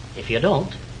 If you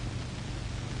don't,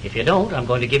 I'm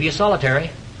going to give you solitary.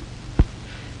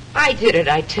 I did it,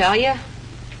 I tell you.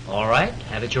 All right,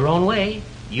 have it your own way.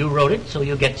 You wrote it, so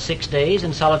you get 6 days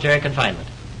in solitary confinement.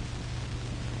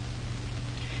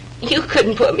 You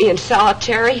couldn't put me in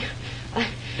solitary.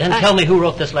 Then tell me who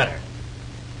wrote this letter.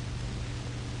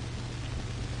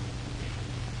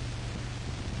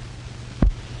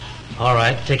 All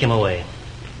right, take him away.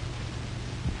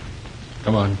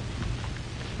 Come on.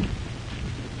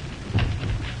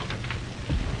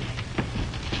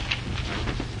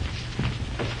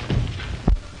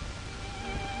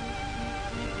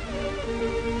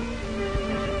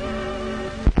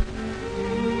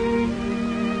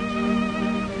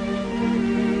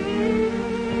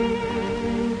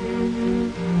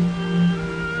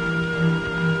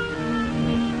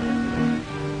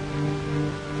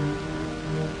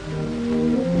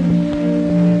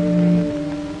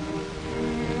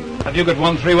 Have you got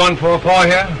 13144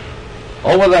 here?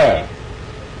 Over there.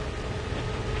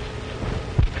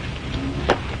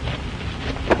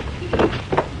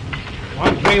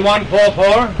 One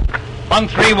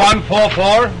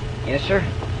 13144. Yes, sir.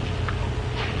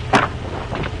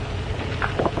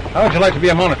 How would you like to be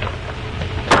a monitor?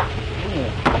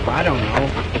 Oh, I don't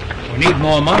know. We need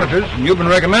more monitors, and you've been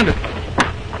recommended.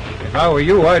 If I were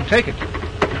you, I'd take it.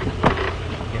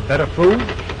 Get better food,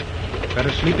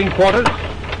 better sleeping quarters,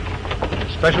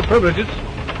 and special privileges.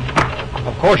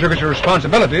 Of course, you get your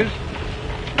responsibilities.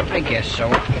 I guess so.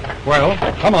 Well,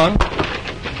 come on.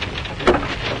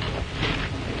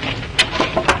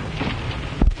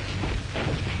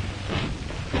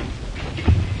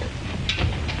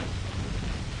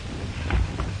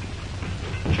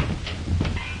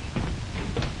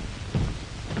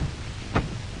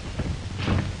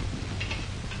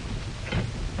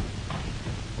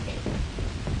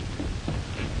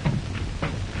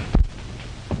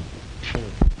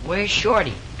 Where's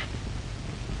Shorty?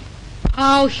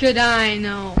 How should I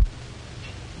know?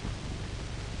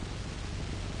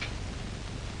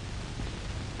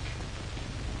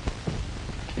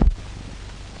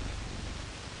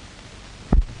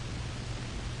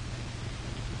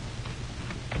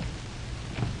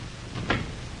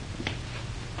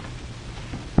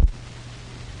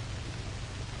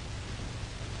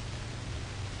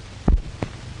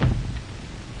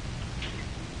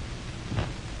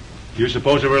 You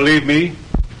supposed to relieve me?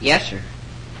 Yes, sir.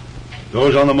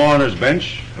 Those on the mourner's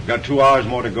bench have got 2 hours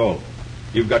more to go.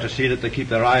 You've got to see that they keep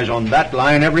their eyes on that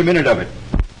line every minute of it.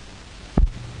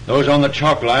 Those on the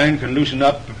chalk line can loosen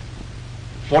up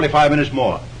 45 minutes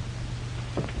more.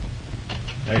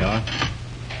 There you are.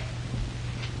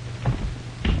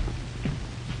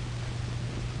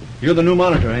 You're the new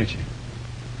monitor, ain't you?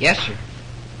 Yes, sir.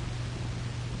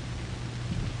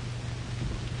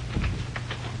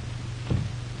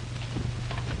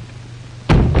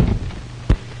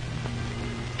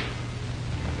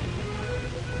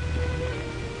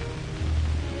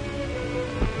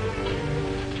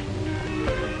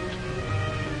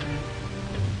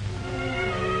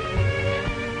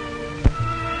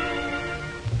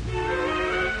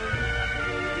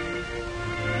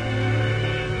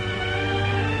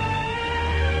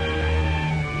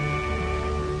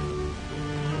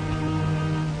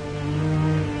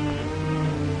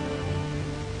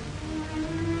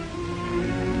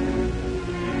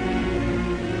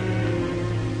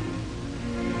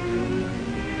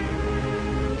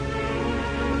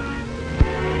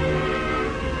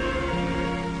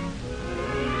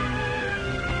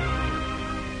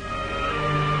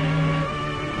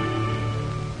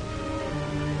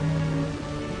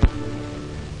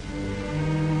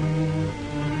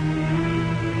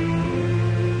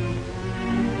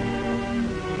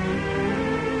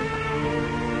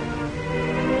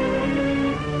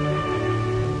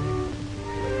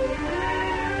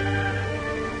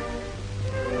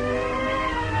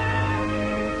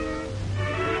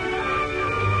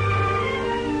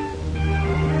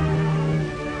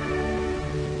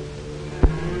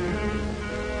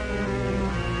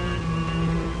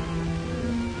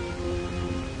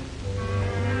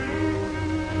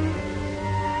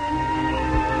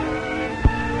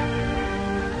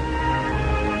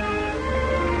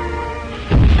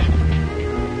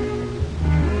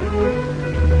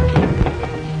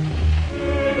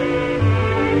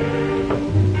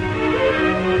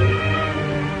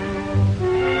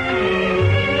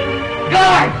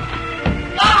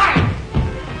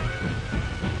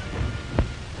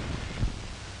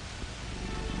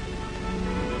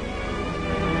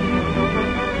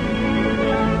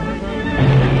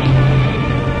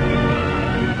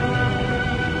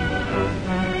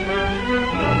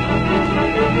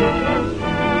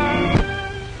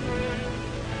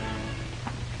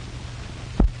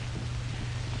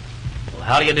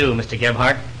 How do you do, Mr.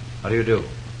 Gebhardt? How do you do?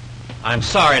 I'm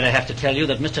sorry to have to tell you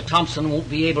that Mr. Thompson won't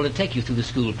be able to take you through the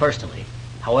school personally.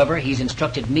 However, he's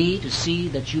instructed me to see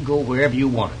that you go wherever you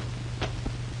want.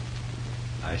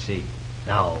 I see.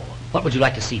 Now, what would you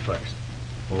like to see first?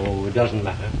 Oh, it doesn't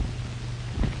matter.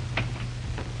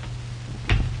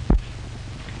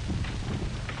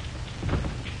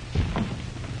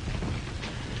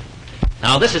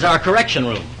 Now, this is our correction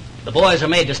room. The boys are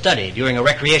made to study during a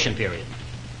recreation period.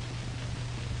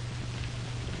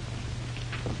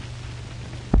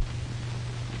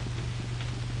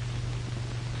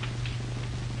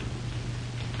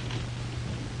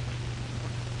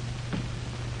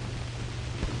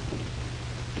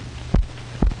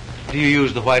 What do you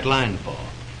use the white line for?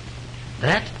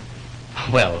 That?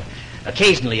 Well,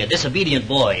 occasionally a disobedient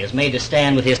boy is made to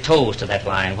stand with his toes to that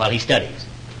line while he studies.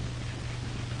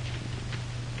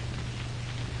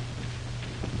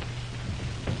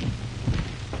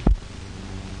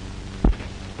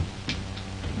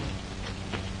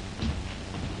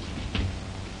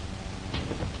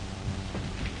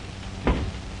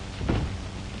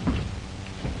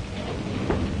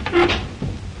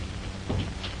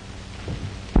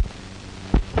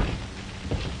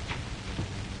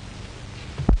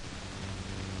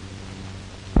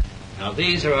 Now,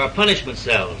 these are our punishment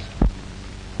cells.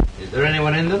 Is there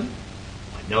anyone in them?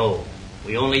 No.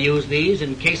 We only use these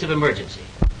in case of emergency.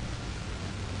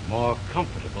 More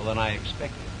comfortable than I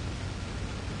expected.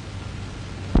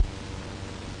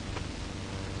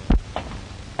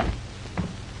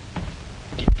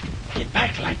 Get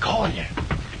back till I call you.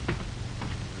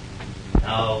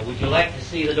 Now, would you like to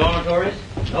see the dormitories?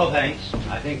 No, thanks.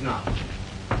 I think not.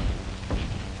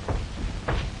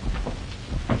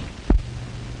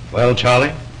 Well,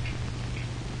 Charlie,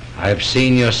 I've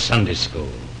seen your Sunday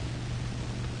school.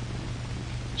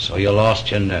 So you lost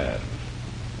your nerve.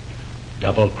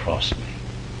 Double-crossed me.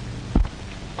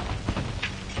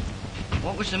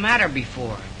 What was the matter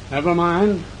before? Never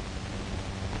mind.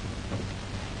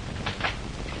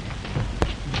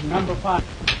 Number 5.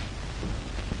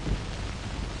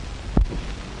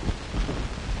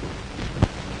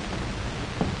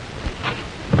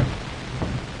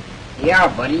 Yeah,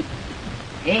 buddy.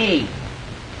 Hey,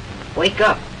 wake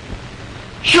up.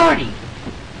 Shorty!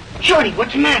 Shorty,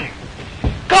 what's the matter?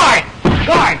 Guard!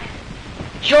 Guard!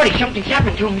 Shorty, something's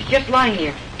happened to him. He's just lying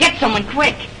here. Get someone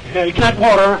quick. Get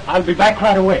water. I'll be back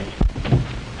right away.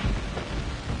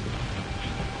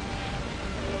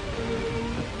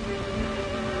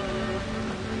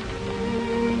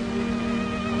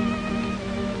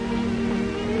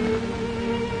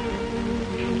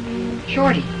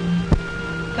 Shorty.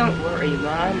 Don't worry,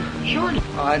 Mom. Shorty.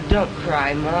 Oh, don't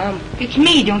cry, Mom. It's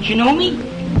me. Don't you know me?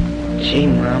 Gee,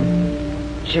 Mom.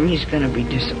 Jimmy's gonna be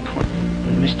disappointed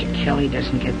when Mr. Kelly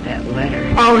doesn't get that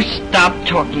letter. Oh, stop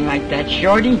talking like that,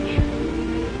 Shorty.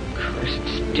 Of course,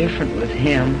 it's different with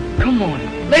him. Come on,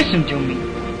 listen to me.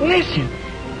 Listen.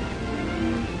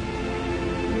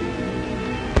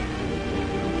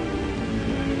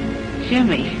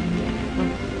 Jimmy.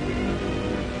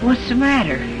 What's the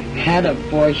matter? Had a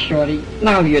boy, Shorty.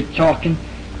 Now you're talking.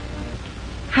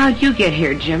 How'd you get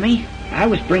here, Jimmy? I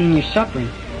was bringing you supper.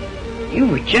 You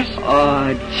were just...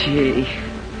 Oh, gee.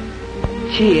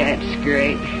 Gee, that's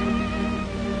great.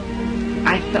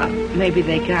 I thought maybe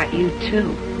they got you,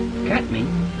 too. Got me?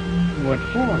 What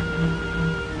for?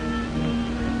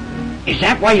 Is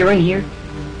that why you're in here?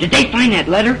 Did they find that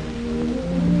letter?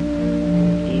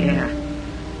 Yeah.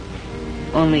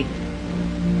 Only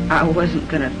I wasn't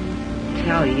gonna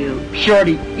tell you.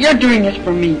 Shorty, you're doing this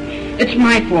for me. It's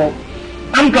my fault.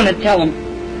 I'm gonna tell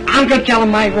him. I'm gonna tell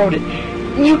him I wrote it.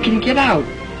 You can get out.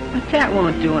 But that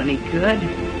won't do any good.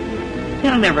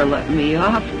 They'll never let me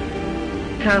off.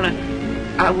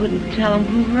 I wouldn't tell him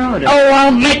who wrote it. Oh,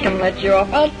 I'll make him let you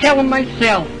off. I'll tell him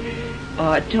myself.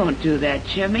 Oh, don't do that,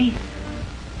 Jimmy.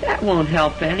 That won't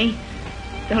help any.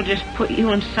 They'll just put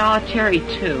you in solitary,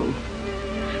 too.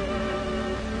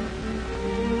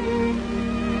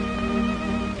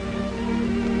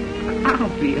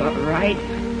 I'll be all right.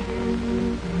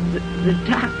 The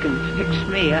doc can fix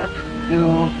me up.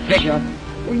 Oh, fix you up?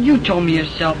 Well, you told me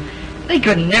yourself. They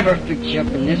could never fix you up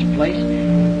in this place.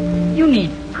 You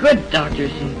need good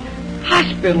doctors and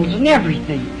hospitals and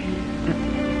everything.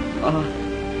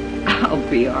 I'll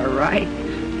be all right.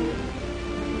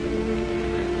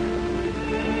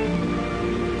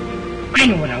 I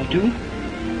know what I'll do.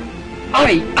 All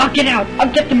right, I'll get out.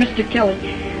 I'll get to Mr. Kelly.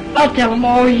 I'll tell him,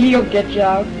 he'll get you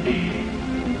out.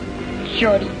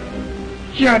 Shorty,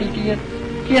 do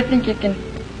you think you can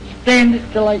stand this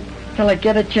till I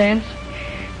get a chance?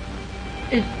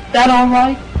 Is that all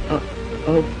right?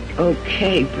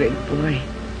 Okay, big boy.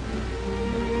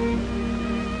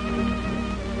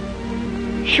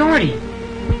 Shorty.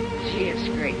 Gee, it's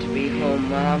great to be home,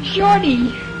 Mom. Shorty.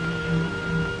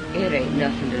 It ain't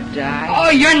nothing to die. Oh,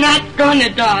 you're not gonna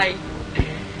die.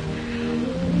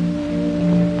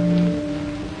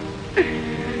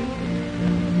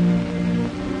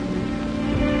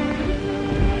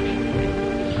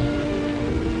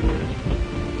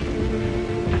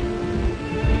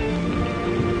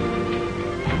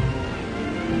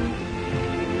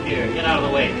 Here, get out of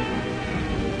the way.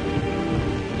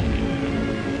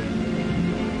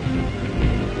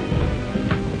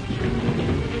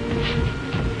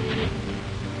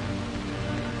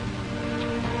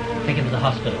 Take him to the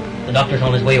hospital. The doctor's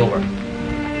on his way over.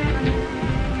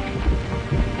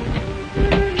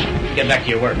 Get back to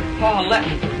your work. Oh, let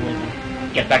me.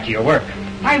 Get back to your work.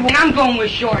 I'm going with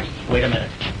Shorty. Wait a minute.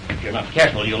 If you're not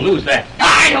careful, you'll lose that.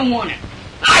 I don't want it.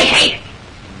 I hate it.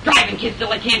 Driving kids till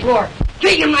they can't roar.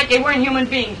 Treating them like they weren't human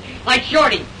beings. Like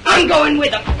Shorty. I'm going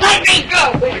with them. Let me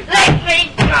go. Let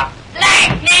me go.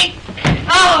 Let me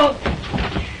go.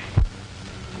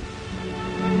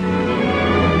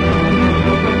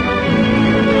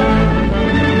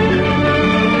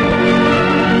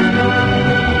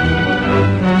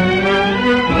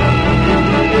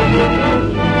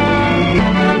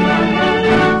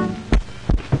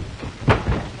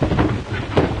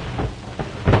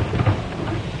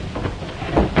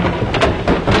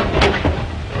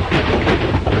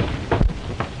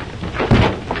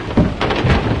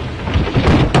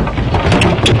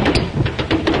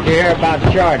 Hear about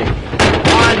Shorty?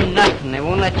 Oh, nothing. They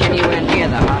won't let you anywhere near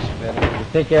the hospital. You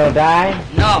think he'll die?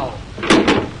 No.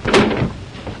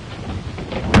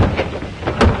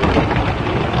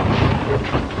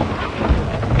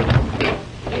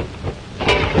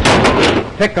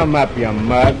 Pick him up, you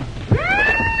mug.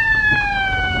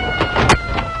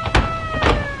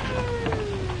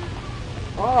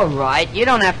 All right. You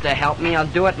don't have to help me. I'll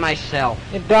do it myself.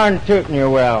 You're darn tootin' you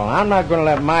will. I'm not going to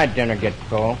let my dinner get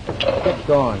full. Get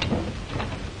going.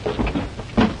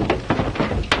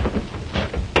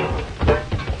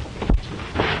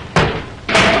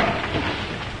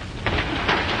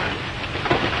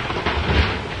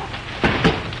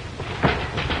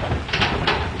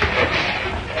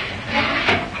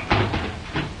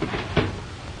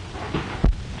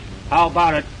 How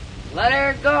about it? Let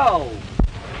her go.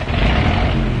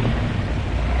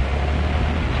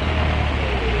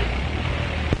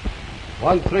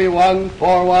 One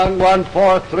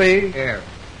 3141143. Here.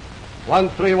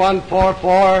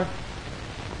 13144.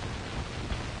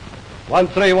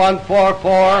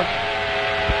 13144.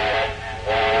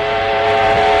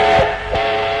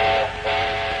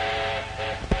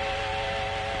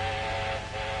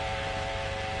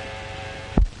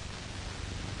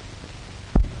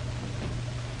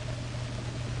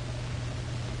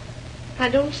 I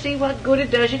don't see what good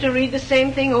it does you to read the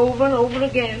same thing over and over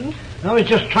again. No, he's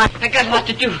just trying. I got a lot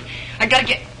to do. I gotta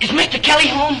get... Is Mr. Kelly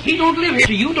home? He don't live here.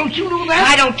 Do you? Don't you know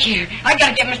that? I don't care. I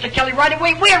gotta get Mr. Kelly right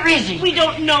away. Where is he? We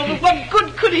don't know, but what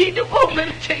good could he do? Oh,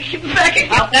 let's take him back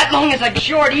again. Out that long as I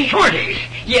Shorty. Shorty!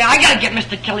 Yeah, I gotta get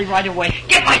Mr. Kelly right away.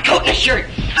 Get my coat and a shirt.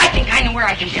 I think I know where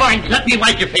I can find him. Let me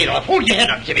wipe your face off. Hold your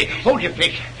head up, Jimmy. Hold your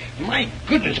face. My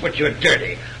goodness, but you're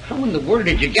dirty. How in the world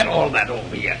did you get all that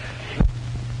over you?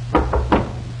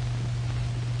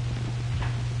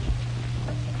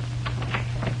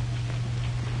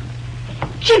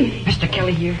 Jimmy. Mr.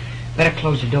 Kelly here. Better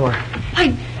close the door.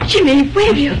 Jimmy, where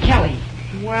have you... Mr. Kelly.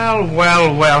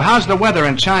 Well. How's the weather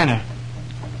in China?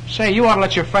 Say, you ought to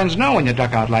let your friends know when you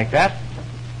duck out like that.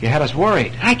 You had us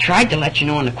worried. I tried to let you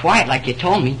know in the quiet like you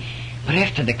told me, but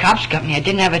after the cops got me, I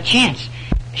didn't have a chance.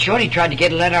 Shorty tried to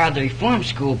get a letter out of the reform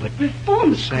school, but...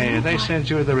 Reform school? Say, they sent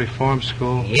you to the reform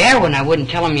school? Yeah, when I wouldn't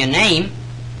tell them your name.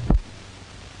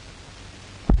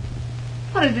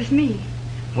 What does this mean?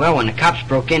 Well, when the cops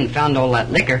broke in and found all that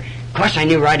liquor, of course I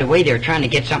knew right away they were trying to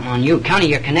get something on you, counting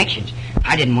your connections.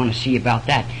 I didn't want to see about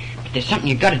that. But there's something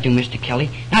you got to do, Mr. Kelly.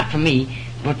 Not for me,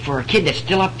 but for a kid that's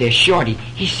still up there, Shorty.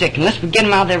 He's sick. Unless we get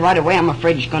him out of there right away, I'm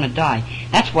afraid he's going to die.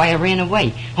 That's why I ran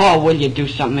away. Oh, will you do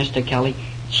something, Mr. Kelly?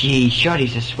 Gee,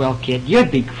 Shorty's a swell kid.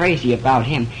 You'd be crazy about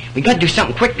him. We got to do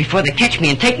something quick before they catch me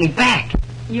and take me back.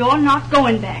 You're not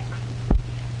going back.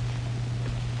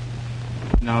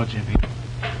 No, Jimmy.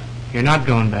 You're not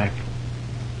going back.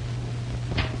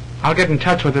 I'll get in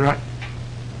touch with her.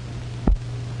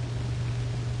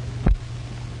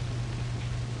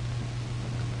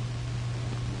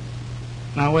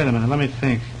 Now, wait a minute. Let me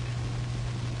think.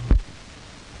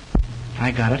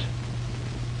 I got it.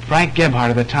 Frank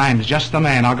Gebhardt of the Times. Just the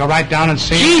man. I'll go right down and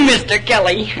see him. Gee, Mr.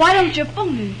 Kelly. Why don't you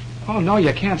phone him? Oh, no,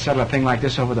 you can't settle a thing like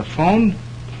this over the phone.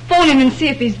 Phone him and see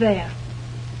if he's there.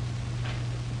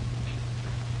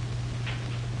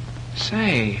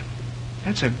 Say,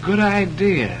 that's a good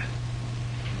idea.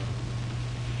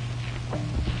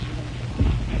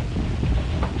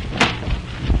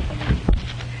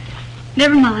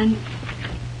 Never mind.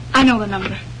 I know the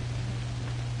number.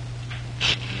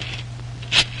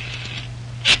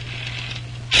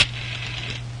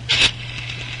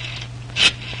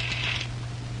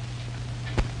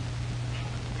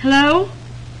 Hello?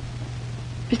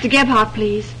 Mr. Gebhardt,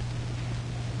 please.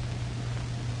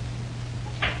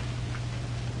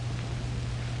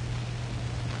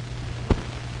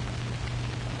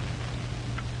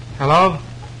 Hello?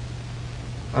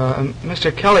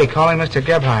 Mr. Kelly calling Mr.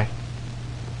 Gebhardt.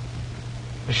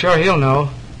 Sure, he'll know.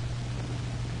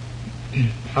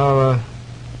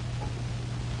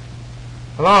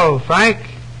 Hello, Frank?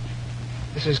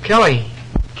 This is Kelly.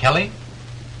 Kelly?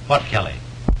 What Kelly?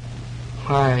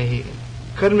 Why,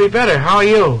 couldn't be better. How are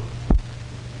you?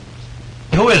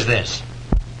 Who is this?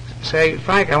 Say,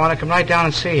 Frank, I want to come right down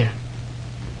and see you.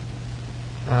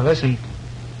 Listen,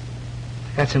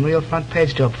 I got some real front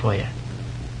page dope for you.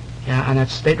 Yeah, on that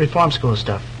state reform school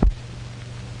stuff.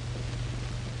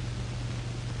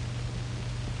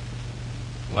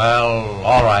 Well,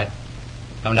 all right.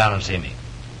 Come down and see me.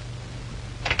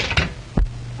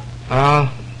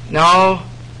 No.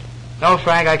 No,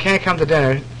 Frank, I can't come to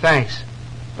dinner. Thanks.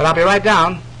 But I'll be right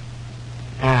down.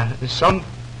 There's some...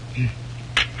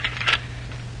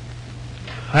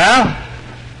 Well,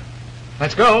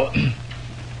 let's go.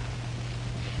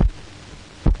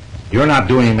 You're not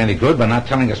doing him any good by not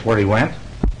telling us where he went.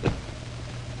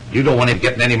 You don't want him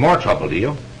getting any more trouble, do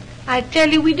you? I tell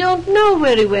you, we don't know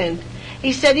where he went.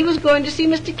 He said he was going to see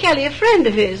Mr. Kelly, a friend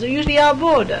of his, who usually our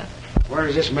boarder. Where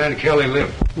does this man Kelly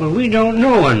live? Well, we don't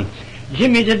know, and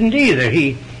Jimmy didn't either.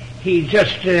 He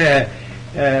just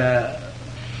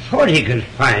thought he could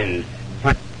find.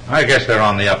 I guess they're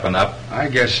on the up and up. I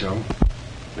guess so.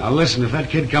 Now listen, if that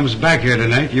kid comes back here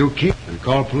tonight, you keep and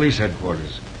call police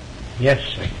headquarters. Yes,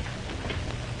 sir.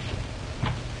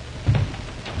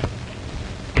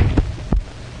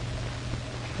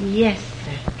 Yes,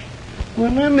 sir.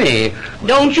 Well, Emmy.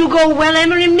 Don't you go well,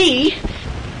 Emery, me.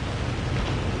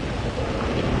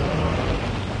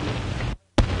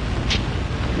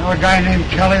 You know a guy named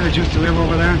Kelly that used to live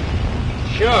over there?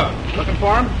 Sure. Looking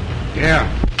for him? Yeah.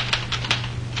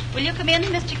 Will you come in,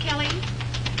 Mr. Kelly?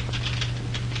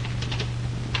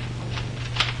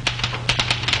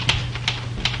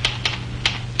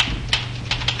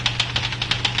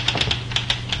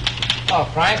 Oh,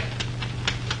 Frank.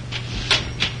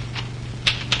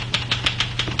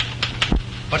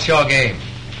 What's your game?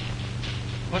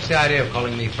 What's the idea of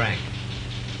calling me Frank?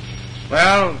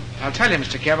 Well, I'll tell you,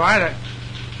 Mr. Gebhardt.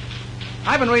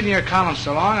 I've been reading your columns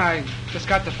so long, I just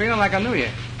got the feeling like I knew you.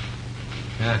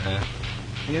 Uh-huh.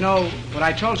 You know, what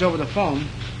I told you over the phone,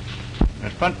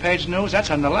 that front page news,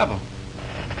 that's on the level.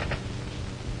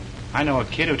 I know a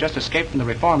kid who just escaped from the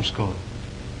reform school.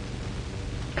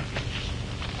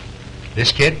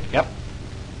 This kid? Yep.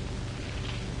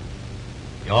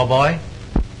 Your boy?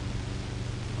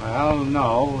 Well,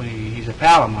 no, he's a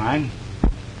pal of mine.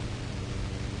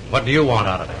 What do you want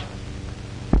out of it?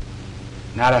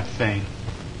 Not a thing.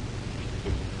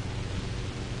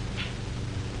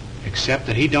 Except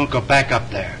that he don't go back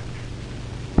up there.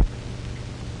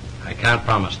 I can't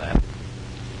promise that.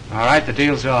 All right, the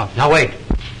deal's off. Now, wait.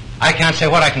 I can't say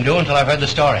what I can do until I've heard the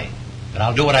story. But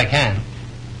I'll do what I can.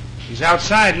 He's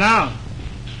outside now.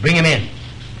 Bring him in.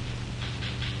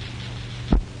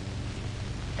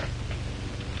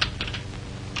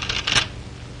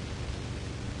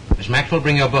 Miss Maxwell,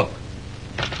 bring your book.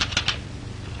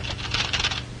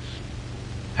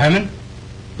 Herman,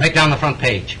 break down the front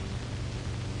page.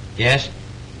 Yes?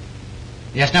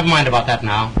 Yes, never mind about that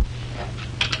now.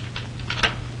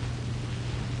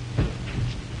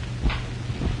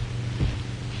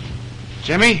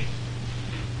 Jimmy,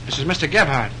 this is Mr.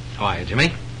 Gebhardt. How are you,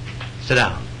 Jimmy? Sit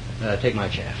down. Take my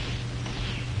chair.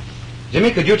 Jimmy,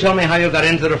 could you tell me how you got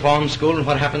into the reform school and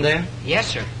what happened there? Yes,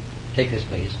 sir. Take this,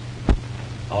 please.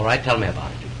 All right, tell me about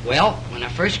it. Well, when I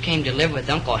first came to live with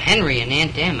Uncle Henry and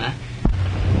Aunt Emma...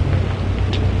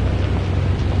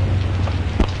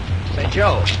 Say,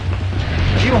 Joe,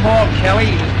 did you haul Kelly,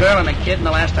 his girl, and a kid in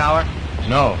the last hour?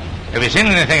 No. Have you seen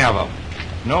anything of him?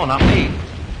 No, not me.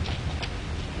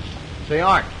 Say,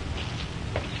 Art.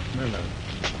 Wait a minute.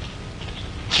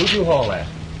 Who'd you haul that?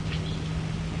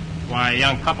 Why, a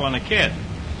young couple and a kid.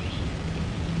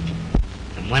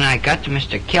 And when I got to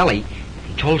Mr. Kelly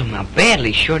and told him how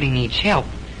badly Shorty needs help,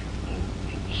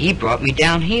 he brought me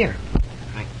down here.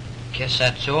 I guess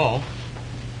that's all.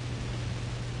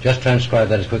 Just transcribe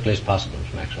that as quickly as possible,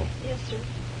 Miss Maxwell. Yes, sir.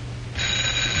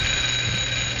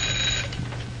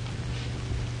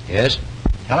 Yes?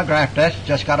 Telegraph desk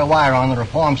just got a wire on the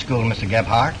reform school, Mr.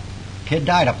 Gebhardt. Kid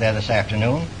died up there this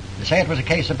afternoon. They say it was a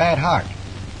case of bad heart.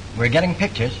 We're getting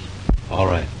pictures. All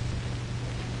right.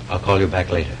 I'll call you back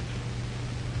later.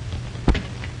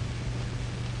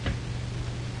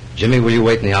 Jimmy, will you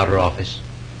wait in the outer office?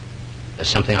 There's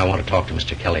something I want to talk to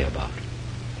Mr. Kelly about.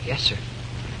 Yes, sir.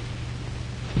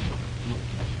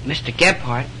 Mr.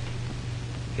 Gebhardt.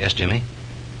 Yes, Jimmy?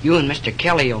 You and Mr.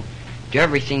 Kelly will do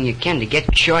everything you can to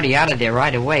get Shorty out of there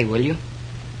right away, will you?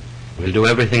 We'll do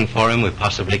everything for him we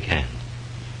possibly can.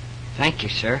 Thank you,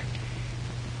 sir.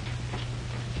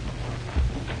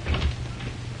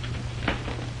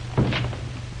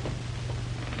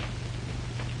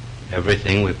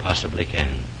 Everything we possibly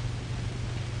can.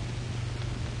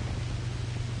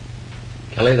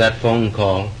 Kelly, that phone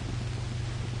call.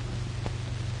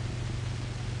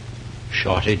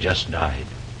 Shorty just died.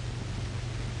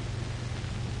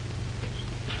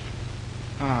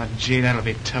 Oh, gee, that'll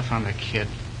be tough on the kid.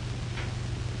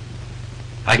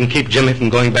 I can keep Jimmy from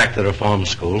going back to the reform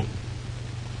school,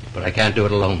 but I can't do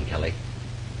it alone, Kelly.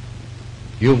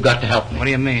 You've got to help me. What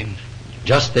do you mean?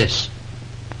 Just this.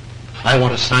 I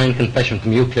want a signed confession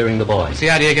from you clearing the boy. What's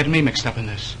the idea of getting me mixed up in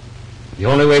this? The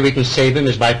only way we can save him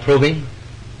is by proving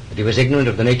that he was ignorant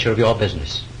of the nature of your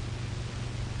business.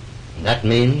 And that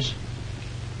means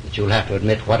that you'll have to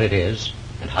admit what it is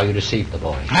and how you deceived the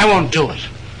boy. I won't do it.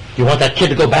 You want that kid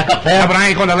to go back up there? Yeah, but I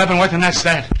ain't going to Leavenworth, and that's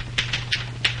that.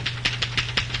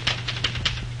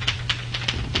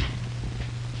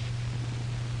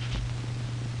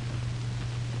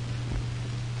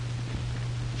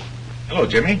 Hello,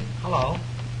 Jimmy. Hello.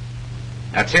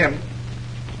 That's him.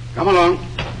 Come along.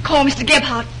 Call Mr.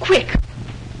 Gebhardt, quick.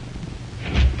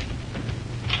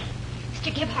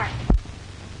 Mr. Gebhardt.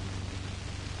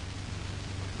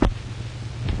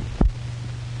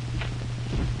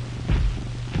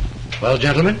 Well,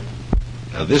 gentlemen?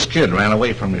 This kid ran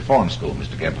away from reform school,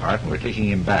 Mr. Gebhardt, and we're taking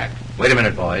him back. Wait a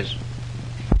minute, boys.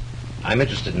 I'm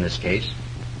interested in this case.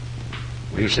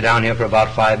 Will you sit down here for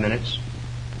about 5 minutes?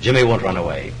 Jimmy won't run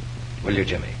away. Will you,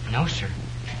 Jimmy? No, sir.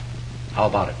 How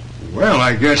about it? Well,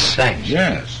 I guess... Thanks.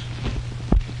 Yes.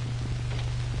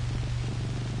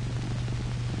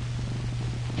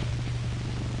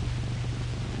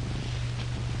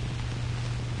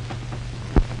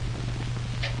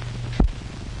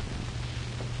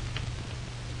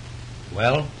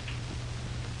 Well,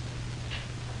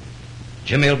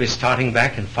 Jimmy will be starting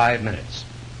back in 5 minutes.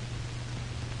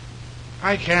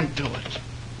 I can't do it.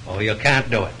 Oh, you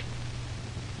can't do it.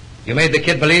 You made the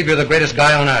kid believe you're the greatest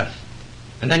guy on earth.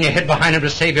 And then you hid behind him to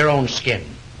save your own skin.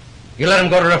 You let him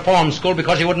go to reform school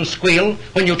because he wouldn't squeal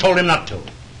when you told him not to.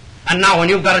 And now when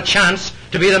you've got a chance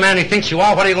to be the man he thinks you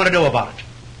are, what are you going to do about it?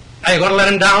 Are you going to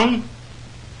let him down?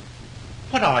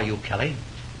 What are you, Kelly?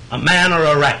 A man or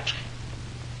a rat?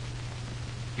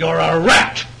 You're a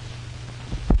rat!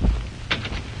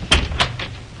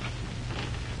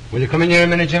 Will you come in here a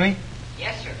minute, Jimmy?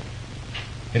 Yes, sir.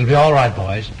 It'll be all right,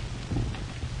 boys.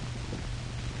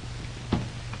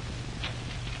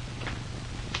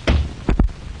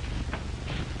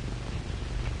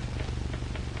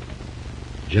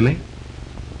 Jimmy,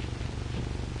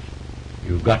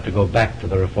 you've got to go back to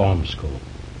the reform school.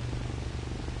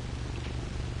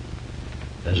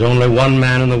 There's only one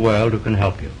man in the world who can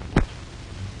help you.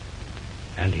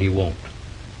 And he won't.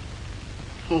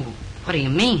 Oh, what do you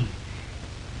mean?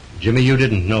 Jimmy, you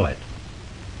didn't know it,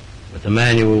 but the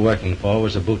man you were working for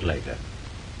was a bootlegger.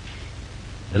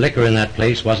 The liquor in that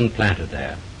place wasn't planted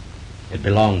there. It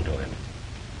belonged to him.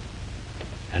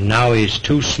 And now he's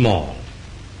too small,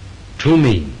 too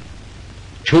mean,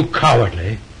 too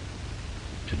cowardly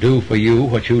to do for you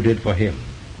what you did for him.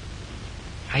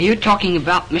 Are you talking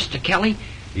about Mr. Kelly?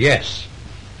 Yes.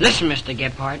 Listen, Mr.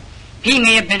 Gebhardt, he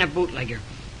may have been a bootlegger.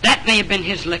 That may have been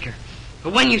his liquor.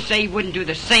 But when you say he wouldn't do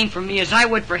the same for me as I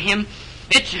would for him,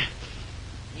 it's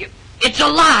a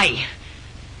lie.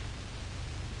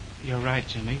 You're right,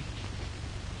 Jimmy.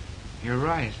 You're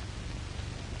right.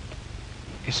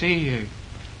 You see,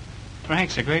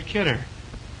 Frank's a great kidder.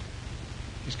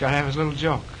 He's got to have his little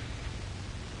joke.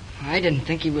 I didn't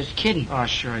think he was kidding. Oh,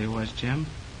 sure he was, Jim.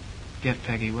 Get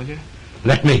Peggy, will you?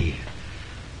 Let me.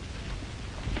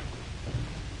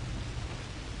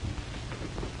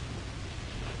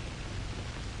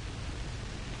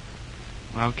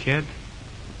 Well, kid,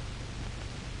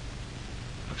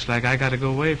 looks like I got to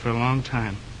go away for a long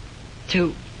time.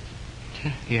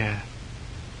 Yeah.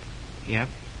 Yep.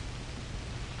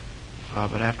 Oh,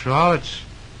 but after all,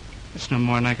 it's no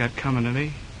more than I got coming to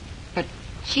me. But,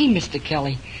 gee, Mr.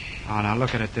 Kelly. Oh, now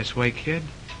look at it this way, kid.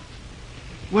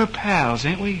 We're pals,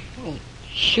 ain't we? Well,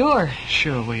 sure.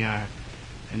 Sure we are.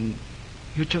 And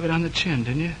you took it on the chin,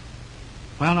 didn't you?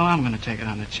 Well, no, I'm going to take it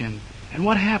on the chin. And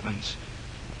what happens?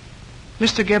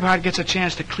 Mr. Gebhardt gets a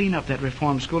chance to clean up that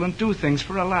reform school and do things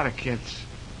for a lot of kids.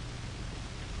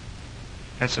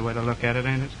 That's the way to look at it,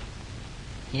 ain't it?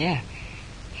 Yeah.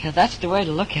 Yeah, that's the way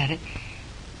to look at it.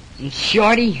 And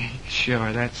Shorty.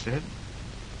 Sure, that's it.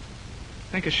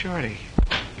 Think of Shorty.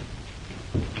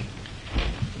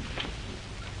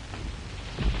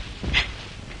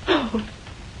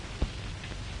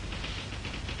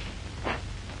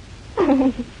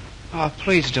 Oh,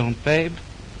 please don't, babe.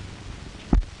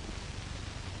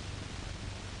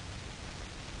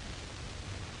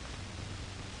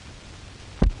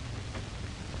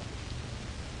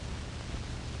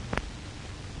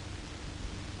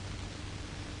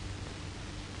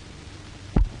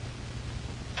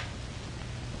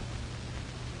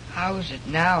 How's it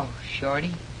now,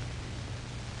 Shorty?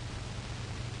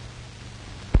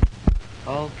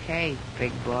 Okay,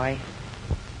 big boy.